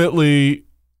ultimately,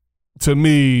 to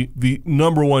me, the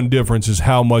number one difference is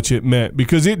how much it meant,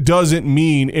 because it doesn't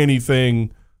mean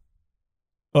anything.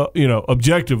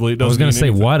 Objectively, it doesn't. I was going to say,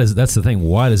 anything. that's the thing.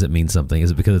 Why does it mean something?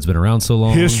 Is it because it's been around so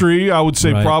long? History, I would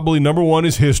say, probably number one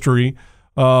is history.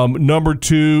 Number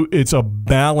two, it's a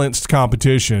balanced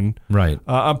competition. Right.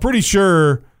 I'm pretty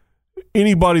sure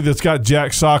anybody that's got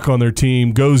Jack Sock on their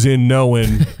team goes in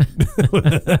knowing.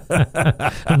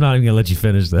 I'm not even going to let you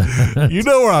finish that. You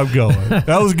know where I'm going.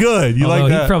 That was good. You like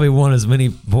that? He probably won as many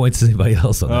points as anybody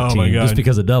else on the team. My God. Just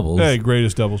because of doubles. Hey,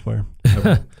 greatest doubles player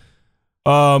ever.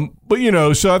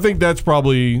 But so I think that's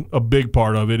probably a big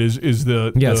part of it is it's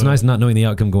nice not knowing the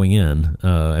outcome going in.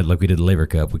 Like we did the Labor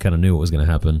Cup, we kind of knew what was going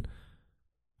to happen.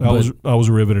 I was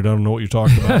riveted. I don't know what you're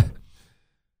talking about.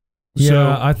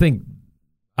 I think.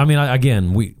 I mean,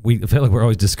 again, we feel like we're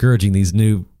always discouraging these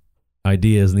new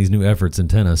ideas and these new efforts in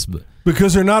tennis,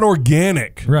 because they're not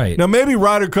organic. Right. Now, maybe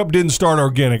Ryder Cup didn't start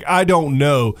organic. I don't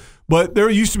know, but there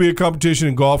used to be a competition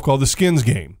in golf called the Skins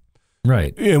Game.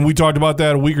 Right. And we talked about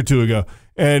that a week or two ago.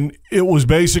 And it was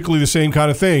basically the same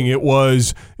kind of thing. It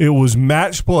was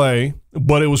match play,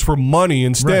 but it was for money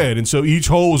instead. Right. And so each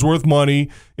hole was worth money.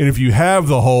 And if you have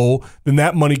the hole, then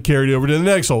that money carried over to the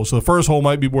next hole. So the first hole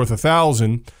might be worth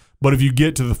 $1,000, but if you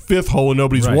get to the 5th hole and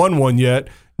nobody's won one yet,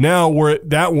 now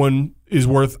that one is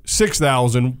worth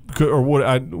 $6,000 or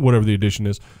whatever the addition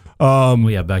is.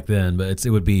 Back then, but it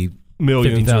would be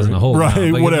millions, $50,000 a hole, right?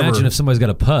 Now. But whatever. Imagine if somebody's got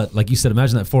a putt, like you said.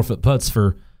 Imagine that 4-foot putts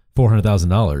for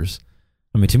 $400,000.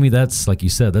 I mean, to me, that's, like you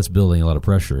said, that's building a lot of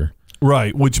pressure,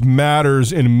 right? Which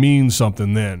matters and means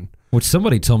something then. Which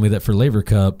somebody told me that for Labor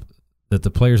Cup, that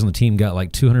the players on the team got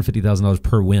like $250,000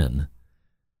 per win.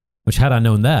 Which, had I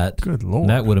known that, good Lord,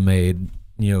 that would have made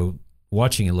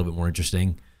watching it a little bit more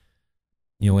interesting.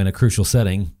 In a crucial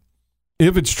setting.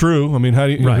 If it's true, I mean,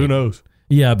 who knows?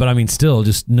 Yeah, but I mean, still,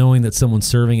 just knowing that someone's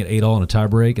serving at 8-all in a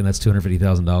tiebreak, and that's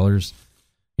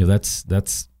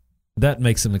 $250,000. That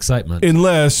makes some excitement.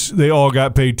 Unless they all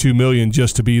got paid $2 million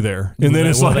just to be there, and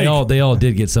then they all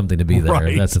did get something to be there.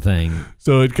 Right. That's the thing.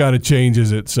 So it kind of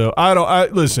changes it. So I don't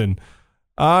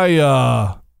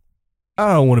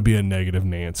want to be a negative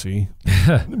Nancy,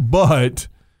 but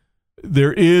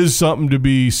there is something to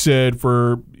be said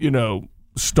for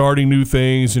starting new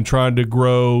things and trying to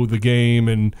grow the game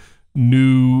and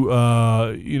new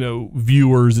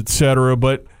viewers, etc.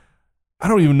 But I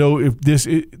don't even know if this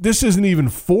isn't even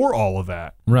for all of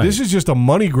that. Right. This is just a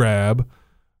money grab,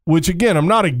 which again I'm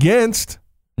not against.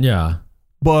 Yeah.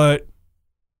 But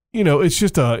it's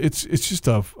just a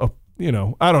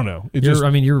I don't know.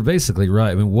 You're basically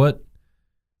right. I mean, what?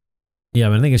 Yeah,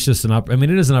 I think it's just it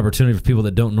is an opportunity for people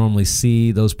that don't normally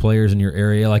see those players in your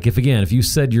area. Like if you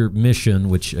said your mission,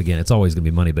 which again it's always going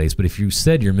to be money based, but if you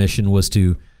said your mission was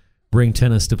to bring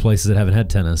tennis to places that haven't had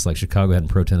tennis, like Chicago hadn't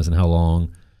pro tennis in how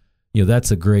long,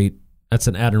 that's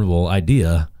an admirable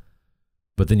idea.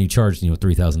 But then you charge,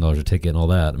 $3,000 a ticket and all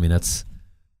that. I mean, it's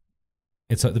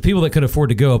the people that could afford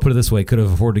to go. I'll put it this way: could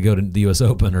have afforded to go to the U.S.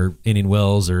 Open or Indian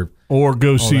Wells or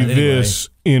go see this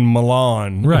in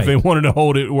Milan if they wanted to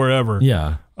hold it wherever.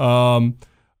 Yeah.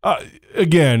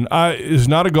 Again, it's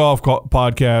not a golf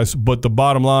podcast, but the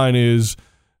bottom line is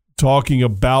talking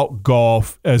about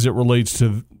golf as it relates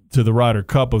to the Ryder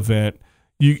Cup event.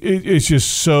 It's just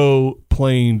so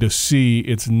plain to see.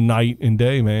 It's night and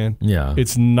day, man. Yeah,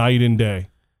 it's night and day.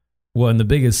 Well, and the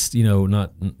biggest,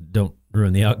 don't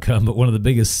ruin the outcome, but one of the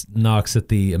biggest knocks that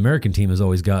the American team has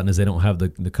always gotten is they don't have the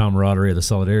camaraderie or the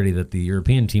solidarity that the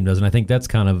European team does, and I think that's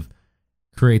kind of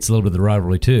creates a little bit of the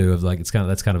rivalry too. Of like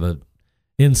that's kind of a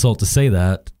insult to say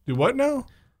that. Do what now?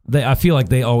 I feel like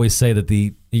they always say that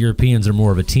the Europeans are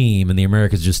more of a team and the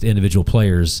Americans just individual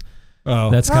players.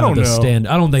 Oh, that's kind of the stand.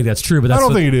 I don't think that's true, but I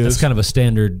don't think it is. That's kind of a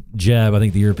standard jab I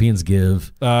think the Europeans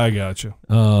give. I got you.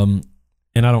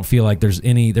 And I don't feel like there was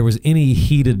any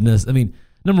heatedness. I mean,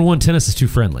 number one, tennis is too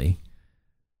friendly.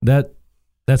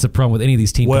 That's a problem with any of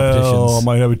these team competitions. Well, I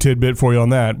might have a tidbit for you on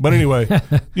that. But anyway,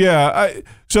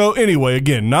 so anyway,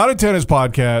 again, not a tennis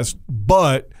podcast,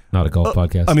 but not a golf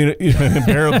podcast. I mean,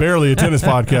 barely a tennis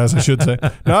podcast, I should say.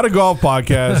 Not a golf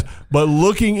podcast, but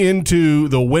looking into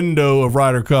the window of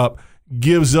Ryder Cup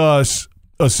gives us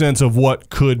a sense of what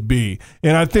could be.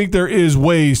 And I think there is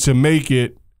ways to make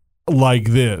it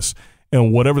like this.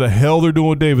 And whatever the hell they're doing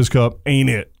with Davis Cup ain't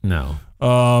it. No.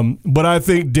 But I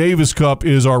think Davis Cup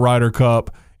is our Ryder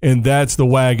Cup, and that's the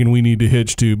wagon we need to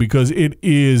hitch to because it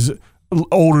is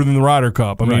older than the Ryder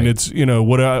Cup. I mean, it's,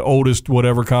 oldest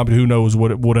whatever company, who knows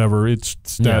whatever its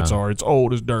stats are. It's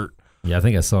old as dirt. Yeah, I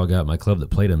think I saw a guy at my club that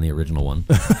played in the original one.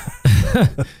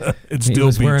 He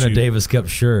was wearing a Davis Cup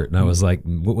shirt, and I was like,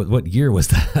 what year was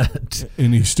that?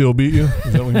 And he still beat you?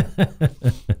 Is that what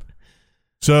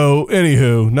So,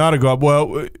 anywho, not a golf.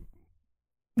 Well,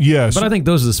 yes. But I think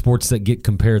those are the sports that get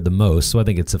compared the most, so I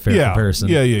think it's a fair comparison.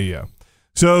 Yeah.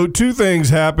 So, two things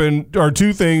happened, or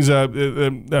two things I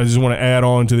just want to add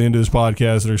on to the end of this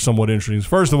podcast that are somewhat interesting.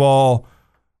 First of all,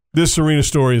 this Serena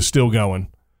story is still going.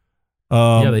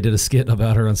 They did a skit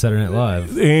about her on Saturday Night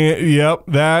Live.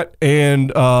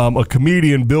 And a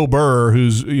comedian, Bill Burr,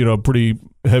 who's a pretty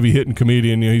heavy-hitting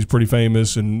comedian. He's pretty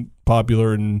famous and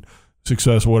popular and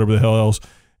successful, whatever the hell else.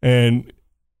 And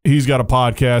he's got a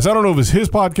podcast. I don't know if it's his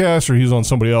podcast or he's on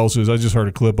somebody else's. I just heard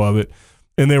a clip of it.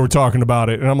 And they were talking about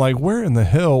it. And I'm like, where in the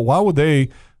hell? Why would they?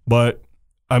 But,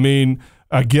 I mean,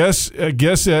 I guess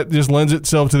that just lends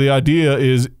itself to the idea,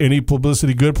 is any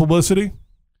publicity good publicity?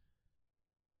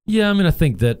 Yeah, I mean, I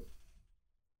think that,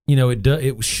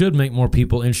 it should make more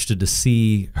people interested to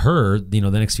see her, the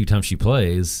next few times she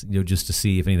plays, just to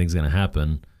see if anything's going to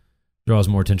happen. Draws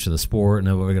more attention to the sport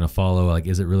and what we're going to follow. Like,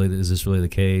 is this really the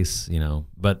case?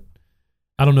 But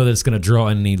I don't know that it's going to draw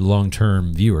any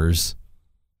long-term viewers.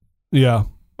 Yeah.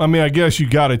 I mean, I guess you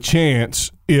got a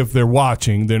chance if they're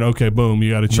watching, then okay, boom,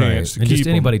 you got a chance to and keep just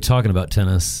anybody them. Talking about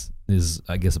tennis is,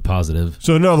 I guess, a positive.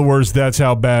 So in other words, that's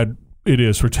how bad it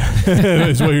is for tennis.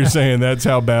 Is what you're saying. That's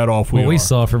how bad off we are. Well, we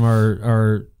saw from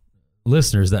our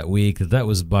listeners that week that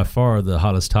was by far the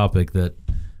hottest topic that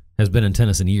has been in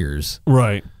tennis in years.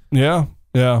 Right. Yeah.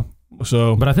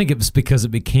 So, but I think it was because it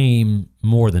became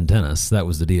more than tennis. That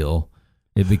was the deal.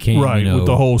 It became with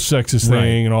the whole sexist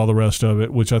thing and all the rest of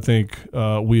it, which I think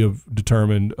we have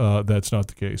determined that's not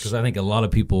the case. Because I think a lot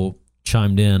of people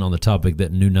chimed in on the topic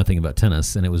that knew nothing about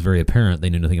tennis, and it was very apparent they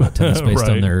knew nothing about tennis based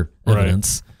on their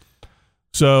evidence.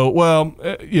 So, well,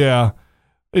 yeah,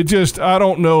 I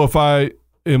don't know if I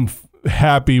am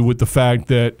happy with the fact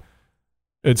that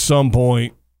at some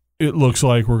point it looks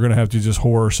like we're going to have to just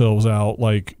whore ourselves out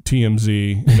like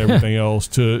TMZ and everything else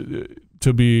to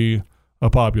be a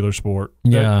popular sport.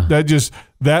 Yeah.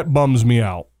 That bums me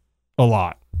out a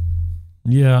lot.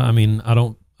 Yeah, I mean, I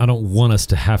don't want us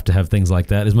to have things like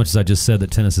that. As much as I just said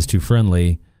that tennis is too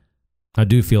friendly, I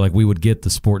do feel like we would get the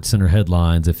Sports Center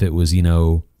headlines if it was,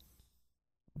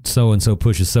 so and so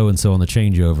pushes so and so on the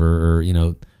changeover, or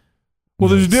Well,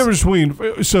 there's a difference between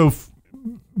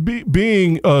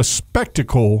being a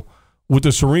spectacle with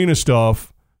the Serena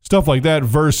stuff like that,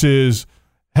 versus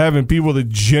having people that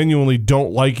genuinely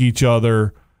don't like each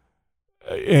other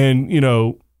and,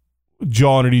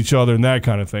 jawing at each other and that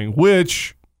kind of thing,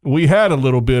 which we had a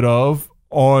little bit of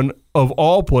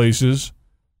all places,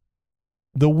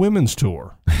 the women's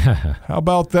tour. How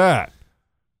about that?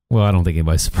 Well, I don't think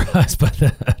anybody's surprised by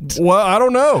that. Well, I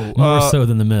don't know. More so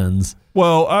than the men's.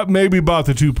 Well, maybe about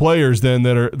the two players then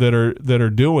that are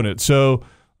doing it. So,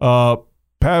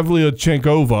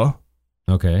 Pavlyuchenkova,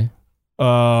 okay,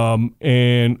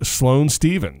 and Sloane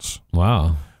Stevens.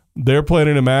 Wow. They're playing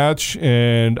in a match,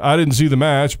 and I didn't see the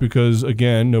match because,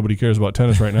 again, nobody cares about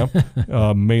tennis right now,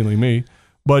 mainly me.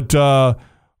 But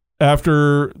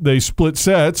after they split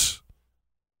sets,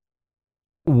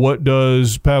 what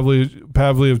does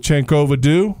Pavlyuchenkova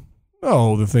do?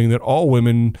 Oh, the thing that all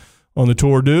women on the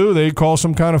tour do. They call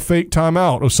some kind of fake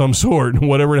timeout of some sort,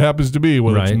 whatever it happens to be,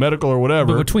 whether it's medical or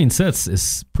whatever. But between sets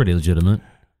is pretty legitimate.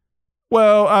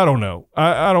 Well, I don't know.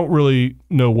 I don't really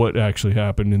know what actually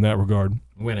happened in that regard.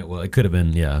 It could have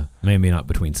been, maybe not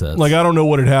between sets. Like, I don't know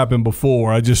what had happened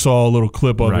before. I just saw a little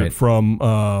clip of it from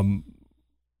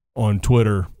on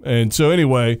Twitter. And so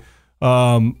anyway,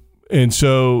 and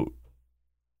so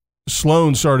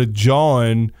Sloane started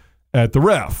jawing at the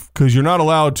ref because you're not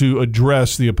allowed to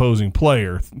address the opposing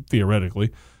player,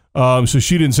 theoretically. So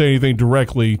she didn't say anything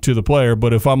directly to the player.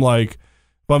 But if I'm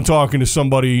talking to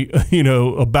somebody,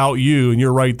 about you, and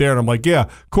you're right there, and I'm like, yeah,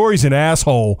 Corey's an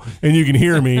asshole, and you can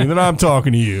hear me, and then I'm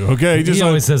talking to you, okay? He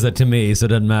always says that to me, so it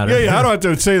doesn't matter. Yeah, I don't have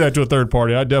to say that to a third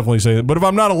party. I definitely say that. But if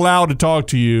I'm not allowed to talk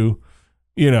to you,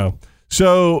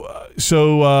 so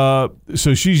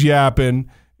she's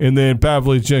yapping, and then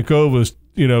Pavlyuchenkova,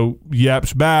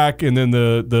 yaps back, and then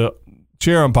the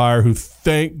chair umpire, who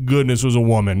thank goodness was a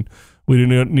woman, we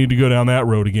didn't need to go down that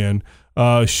road again,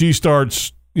 she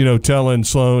starts telling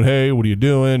Sloane, hey, what are you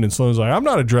doing? And Sloane's like, I'm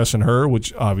not addressing her,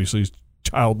 which obviously is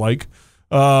childlike.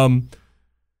 So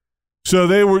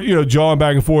they were, jawing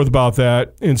back and forth about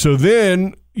that. And so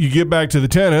then you get back to the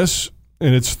tennis,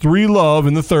 and it's 3-love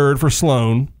in the third for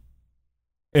Sloane.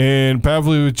 And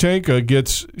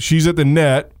Pavlyuchenkova she's at the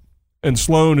net, and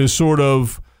Sloane is sort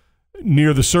of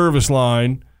near the service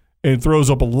line and throws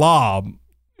up a lob,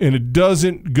 and it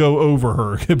doesn't go over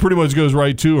her. It pretty much goes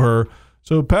right to her.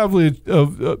 So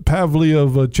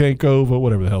Pavlyuchenkova,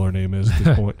 whatever the hell her name is at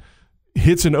this point,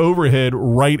 hits an overhead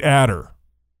right at her.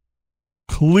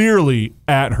 Clearly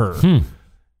at her.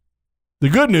 The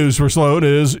good news for Sloane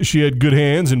is she had good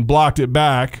hands and blocked it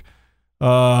back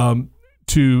to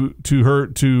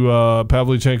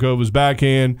Pavlyuchenkova's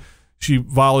backhand. She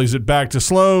volleys it back to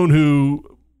Sloane,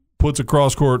 who puts a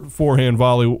cross-court forehand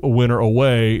volley winner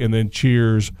away and then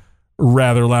cheers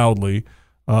rather loudly.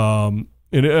 And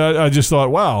I just thought,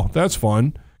 wow, that's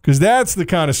fun. Because that's the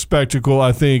kind of spectacle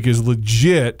I think is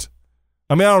legit.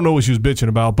 I mean, I don't know what she was bitching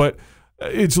about, but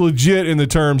it's legit in the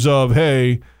terms of,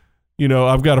 hey,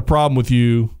 I've got a problem with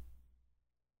you,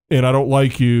 and I don't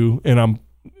like you, and I'm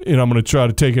going to try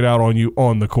to take it out on you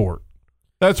on the court.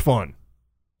 That's fun.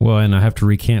 Well, and I have to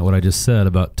recant what I just said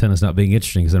about tennis not being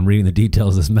interesting because I'm reading the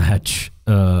details of this match,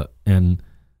 and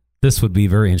this would be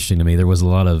very interesting to me. There was a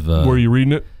lot of... Were you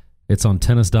reading it? It's on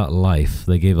tennis.life.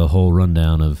 They gave a whole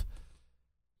rundown of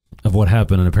what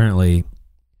happened, and apparently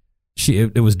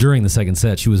it was during the second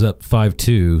set. She was up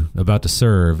 5-2, about to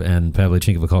serve, and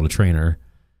Pavlyuchenkova called a trainer,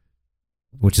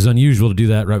 which is unusual to do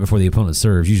that right before the opponent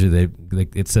serves. Usually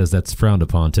it says that's frowned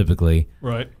upon typically.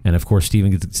 Right. And, of course,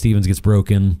 Stevens gets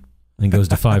broken and goes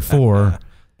to 5-4.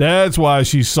 That's why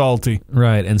she's salty.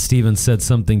 Right, and Stevens said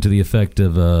something to the effect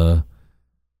of, the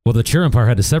chair umpire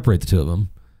had to separate the two of them.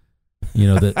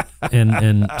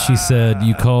 And she said,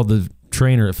 you called the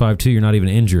trainer at 5-2, you're not even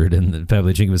injured. And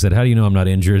Pavlyuchenkova said, how do you know I'm not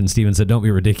injured? And Steven said, don't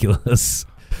be ridiculous.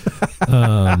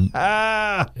 And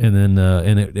then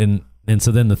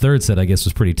so then the third set, I guess,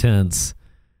 was pretty tense.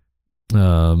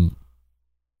 And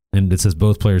it says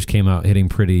both players came out hitting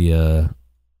pretty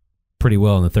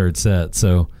well in the third set.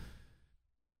 So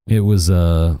it was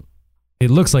it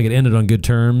looks like it ended on good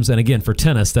terms. And again, for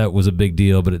tennis, that was a big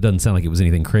deal, but it doesn't sound like it was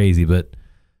anything crazy. But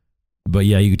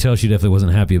yeah, you could tell she definitely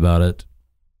wasn't happy about it.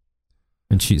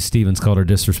 And Stevens called her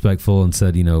disrespectful and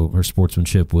said, her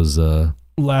sportsmanship was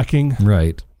lacking.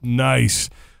 Right. Nice.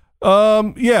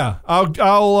 Yeah,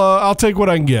 I'll take what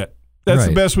I can get. That's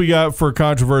the best we got for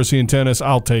controversy in tennis.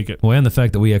 I'll take it. Well, and the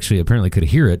fact that we actually apparently could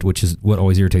hear it, which is what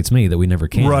always irritates me, that we never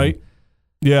can. Right.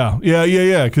 Yeah.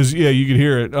 Because you could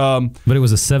hear it. But it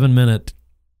was a 7-minute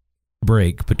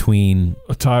break between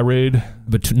a tirade.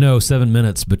 7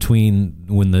 minutes between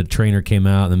when the trainer came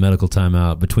out and the medical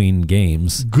timeout between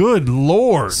games. Good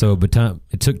Lord! So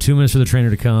it took 2 minutes for the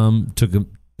trainer to come. Took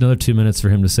another 2 minutes for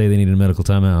him to say they needed a medical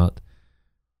timeout.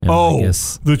 And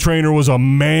the trainer was a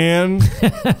man.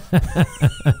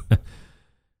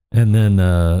 And then,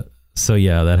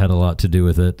 that had a lot to do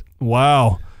with it.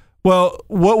 Wow. Well,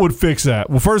 what would fix that?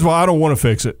 Well, first of all, I don't want to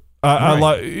fix it. I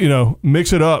like,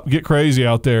 mix it up, get crazy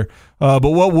out there. But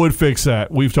what would fix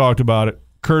that? We've talked about it.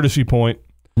 Courtesy point.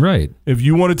 Right. If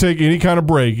you want to take any kind of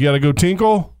break, you got to go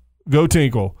tinkle, go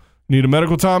tinkle. Need a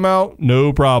medical timeout?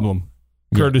 No problem.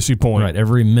 courtesy point. Right,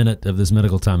 every minute of this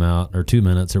medical timeout, or 2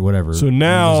 minutes, or whatever. So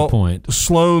now there's a point.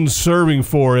 Sloane's serving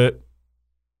for it,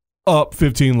 up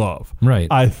 15-love. Right.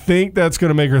 I think that's going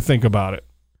to make her think about it.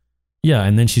 Yeah,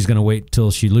 and then she's going to wait till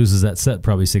she loses that set,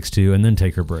 probably 6-2, and then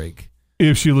take her break.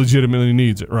 If she legitimately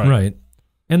needs it, right? Right.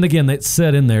 And again, that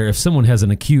said in there, if someone has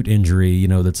an acute injury,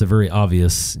 that's a very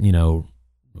obvious,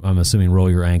 I'm assuming roll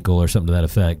your ankle or something to that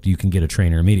effect, you can get a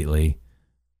trainer immediately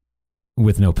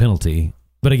with no penalty.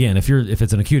 But again, if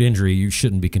it's an acute injury, you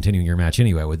shouldn't be continuing your match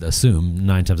anyway, I would assume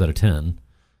 9 times out of 10.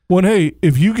 Well, hey,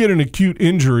 if you get an acute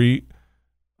injury,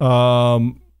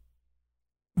 then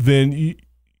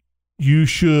you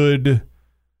should,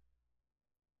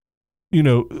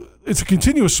 it's a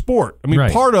continuous sport. I mean,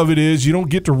 right. Part of it is you don't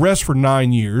get to rest for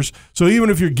 9 years. So even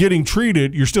if you're getting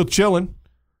treated, you're still chilling.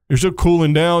 You're still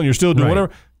cooling down. You're still doing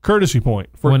whatever. Courtesy point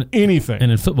for anything.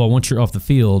 And in football, once you're off the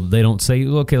field, they don't say,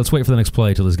 okay, let's wait for the next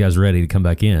play till this guy's ready to come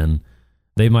back in.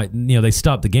 They might, they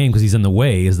stop the game because he's in the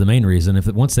way is the main reason.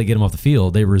 Once they get him off the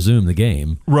field, they resume the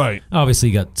game. Right. Obviously,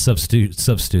 you got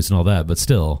substitutes and all that, but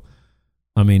still,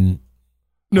 I mean.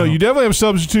 No, you definitely have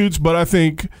substitutes, but I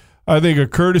think a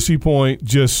courtesy point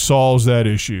just solves that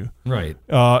issue. Right.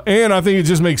 And I think it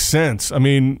just makes sense. I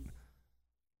mean.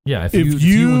 Yeah, if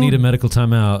you need a medical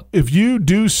timeout. If you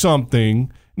do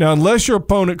something, now unless your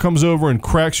opponent comes over and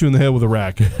cracks you in the head with a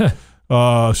racket,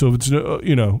 so it's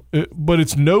but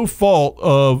it's no fault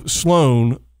of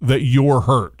Sloane that you're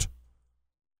hurt.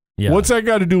 Yeah. What's that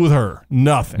got to do with her?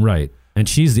 Nothing. Right. And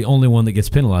she's the only one that gets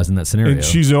penalized in that scenario. And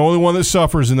she's the only one that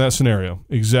suffers in that scenario.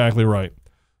 Exactly right.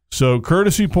 So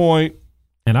courtesy point.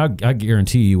 And I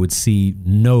guarantee you would see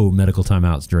no medical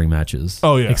timeouts during matches.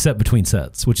 Oh, yeah. Except between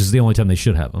sets, which is the only time they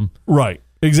should have them. Right.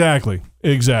 Exactly.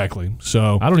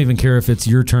 So I don't even care if it's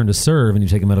your turn to serve and you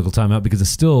take a medical timeout because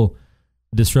it's still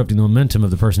disrupting the momentum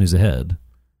of the person who's ahead,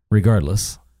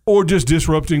 regardless. Or just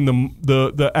disrupting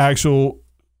the actual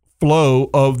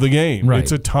flow of the game. Right.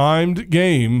 It's a timed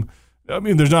game. I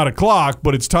mean, there's not a clock,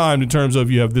 but it's timed in terms of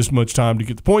you have this much time to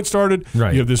get the point started.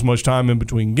 Right. You have this much time in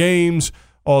between games.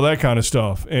 All that kind of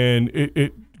stuff, and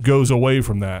it goes away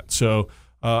from that. So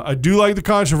I do like the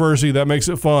controversy. That makes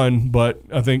it fun, but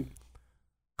I think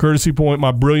courtesy point,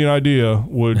 my brilliant idea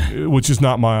would, which is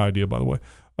not my idea, by the way,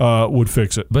 would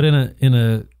fix it. But in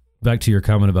a back to your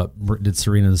comment about did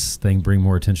Serena's thing bring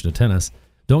more attention to tennis,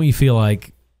 don't you feel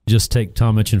like, just take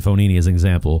Tomic and Fognini as an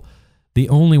example, the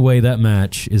only way that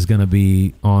match is going to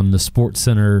be on the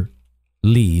SportsCenter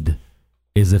lead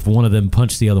is if one of them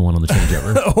punched the other one on the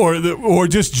changeover. or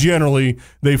just generally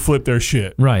they flip their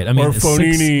shit. Right. I mean, or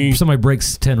Fognini. Somebody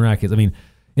breaks 10 rackets. I mean,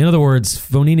 in other words,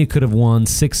 Fognini could have won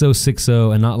 6-0,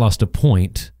 6-0 and not lost a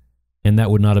point, and that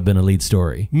would not have been a lead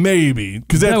story. Maybe.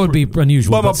 Because that would be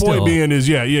unusual. But my point being is,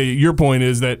 your point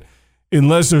is that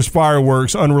unless there's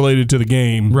fireworks unrelated to the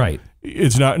game, right,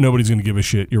 it's not, nobody's going to give a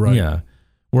shit. You're right. Yeah.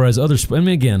 Whereas I'm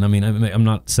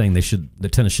not saying that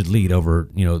tennis should lead over,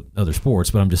 other sports,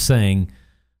 but I'm just saying,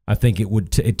 I think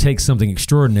it takes something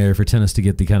extraordinary for tennis to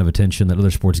get the kind of attention that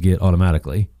other sports get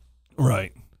automatically.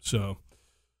 Right. So,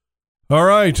 all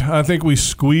right. I think we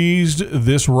squeezed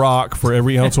this rock for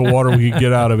every ounce of water we could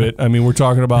get out of it. I mean, we're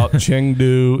talking about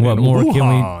Chengdu and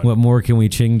Wuhan. What more can we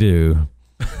Chengdu?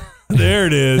 There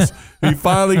it is. We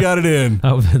finally got it in.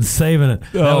 I've been saving it.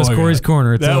 That was Corey's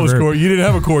Corner. That was Corey. You didn't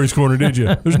have a Corey's Corner, did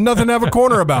you? There's nothing to have a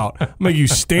corner about. Make you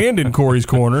stand in Corey's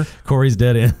Corner. Corey's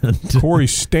dead end.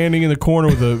 Corey's standing in the corner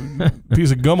with a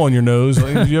piece of gum on your nose.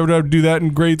 Did you ever have to do that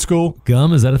in grade school?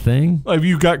 Gum? Is that a thing? Like if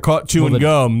you got caught chewing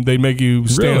gum, they'd make you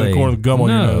stand in the corner with gum on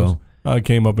your nose. I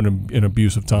came up in an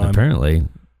abusive time. Apparently.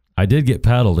 I did get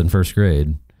paddled in first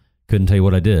grade. Couldn't tell you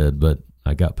what I did, but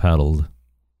I got paddled.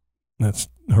 That's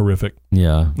horrific.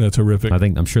 Yeah. That's horrific.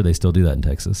 I'm sure they still do that in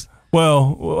Texas.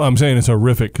 Well, I'm saying it's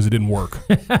horrific because it didn't work.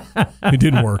 It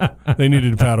didn't work. They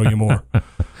needed to paddle you more.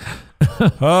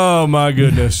 Oh, my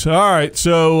goodness. All right.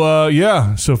 So,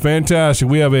 so fantastic.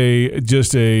 We have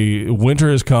winter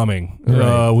is coming.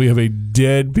 Right. We have a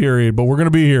dead period, but we're going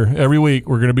to be here every week.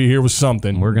 We're going to be here with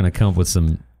something. We're going to come up with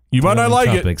some You might not like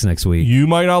topics next week. You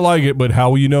might not like it, but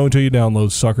how will you know until you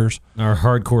download, suckers? Our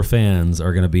hardcore fans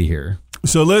are going to be here.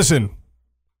 So listen,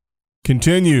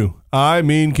 continue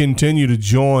to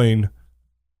join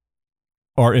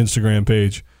our Instagram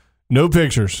page. No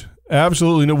pictures.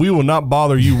 Absolutely no. We will not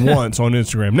bother you once on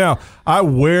Instagram. Now, I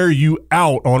wear you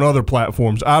out on other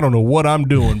platforms. I don't know what I'm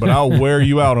doing, but I'll wear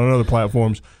you out on other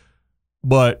platforms.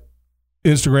 But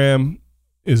Instagram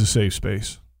is a safe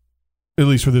space, at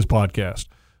least for this podcast.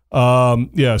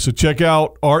 So check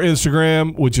out our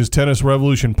Instagram, which is Tennis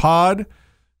Revolution Pod.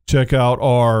 Check out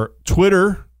our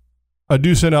Twitter. I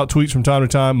do send out tweets from time to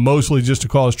time, mostly just to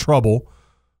cause trouble.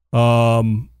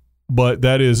 But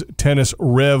that is Tennis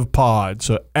Rev Pod.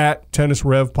 So at Tennis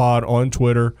Rev Pod on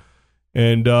Twitter,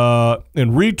 and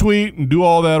retweet and do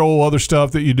all that old other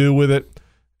stuff that you do with it,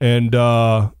 and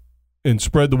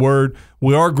spread the word.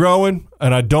 We are growing,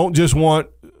 and I don't just want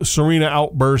Serena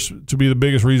outbursts to be the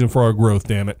biggest reason for our growth.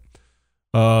 Damn it.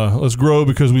 Let's grow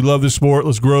because we love this sport.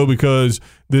 Let's grow because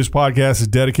this podcast is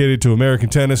dedicated to American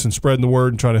tennis and spreading the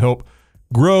word and trying to help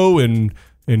grow and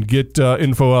get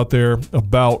info out there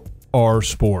about our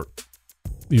sport.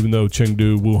 Even though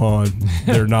Chengdu, Wuhan,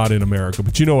 they're not in America.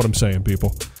 But you know what I'm saying,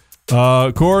 people.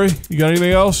 Corey, you got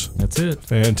anything else? That's it.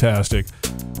 Fantastic.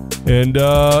 And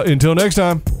until next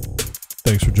time,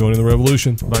 thanks for joining the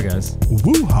revolution. Bye, guys.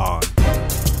 Wuhan.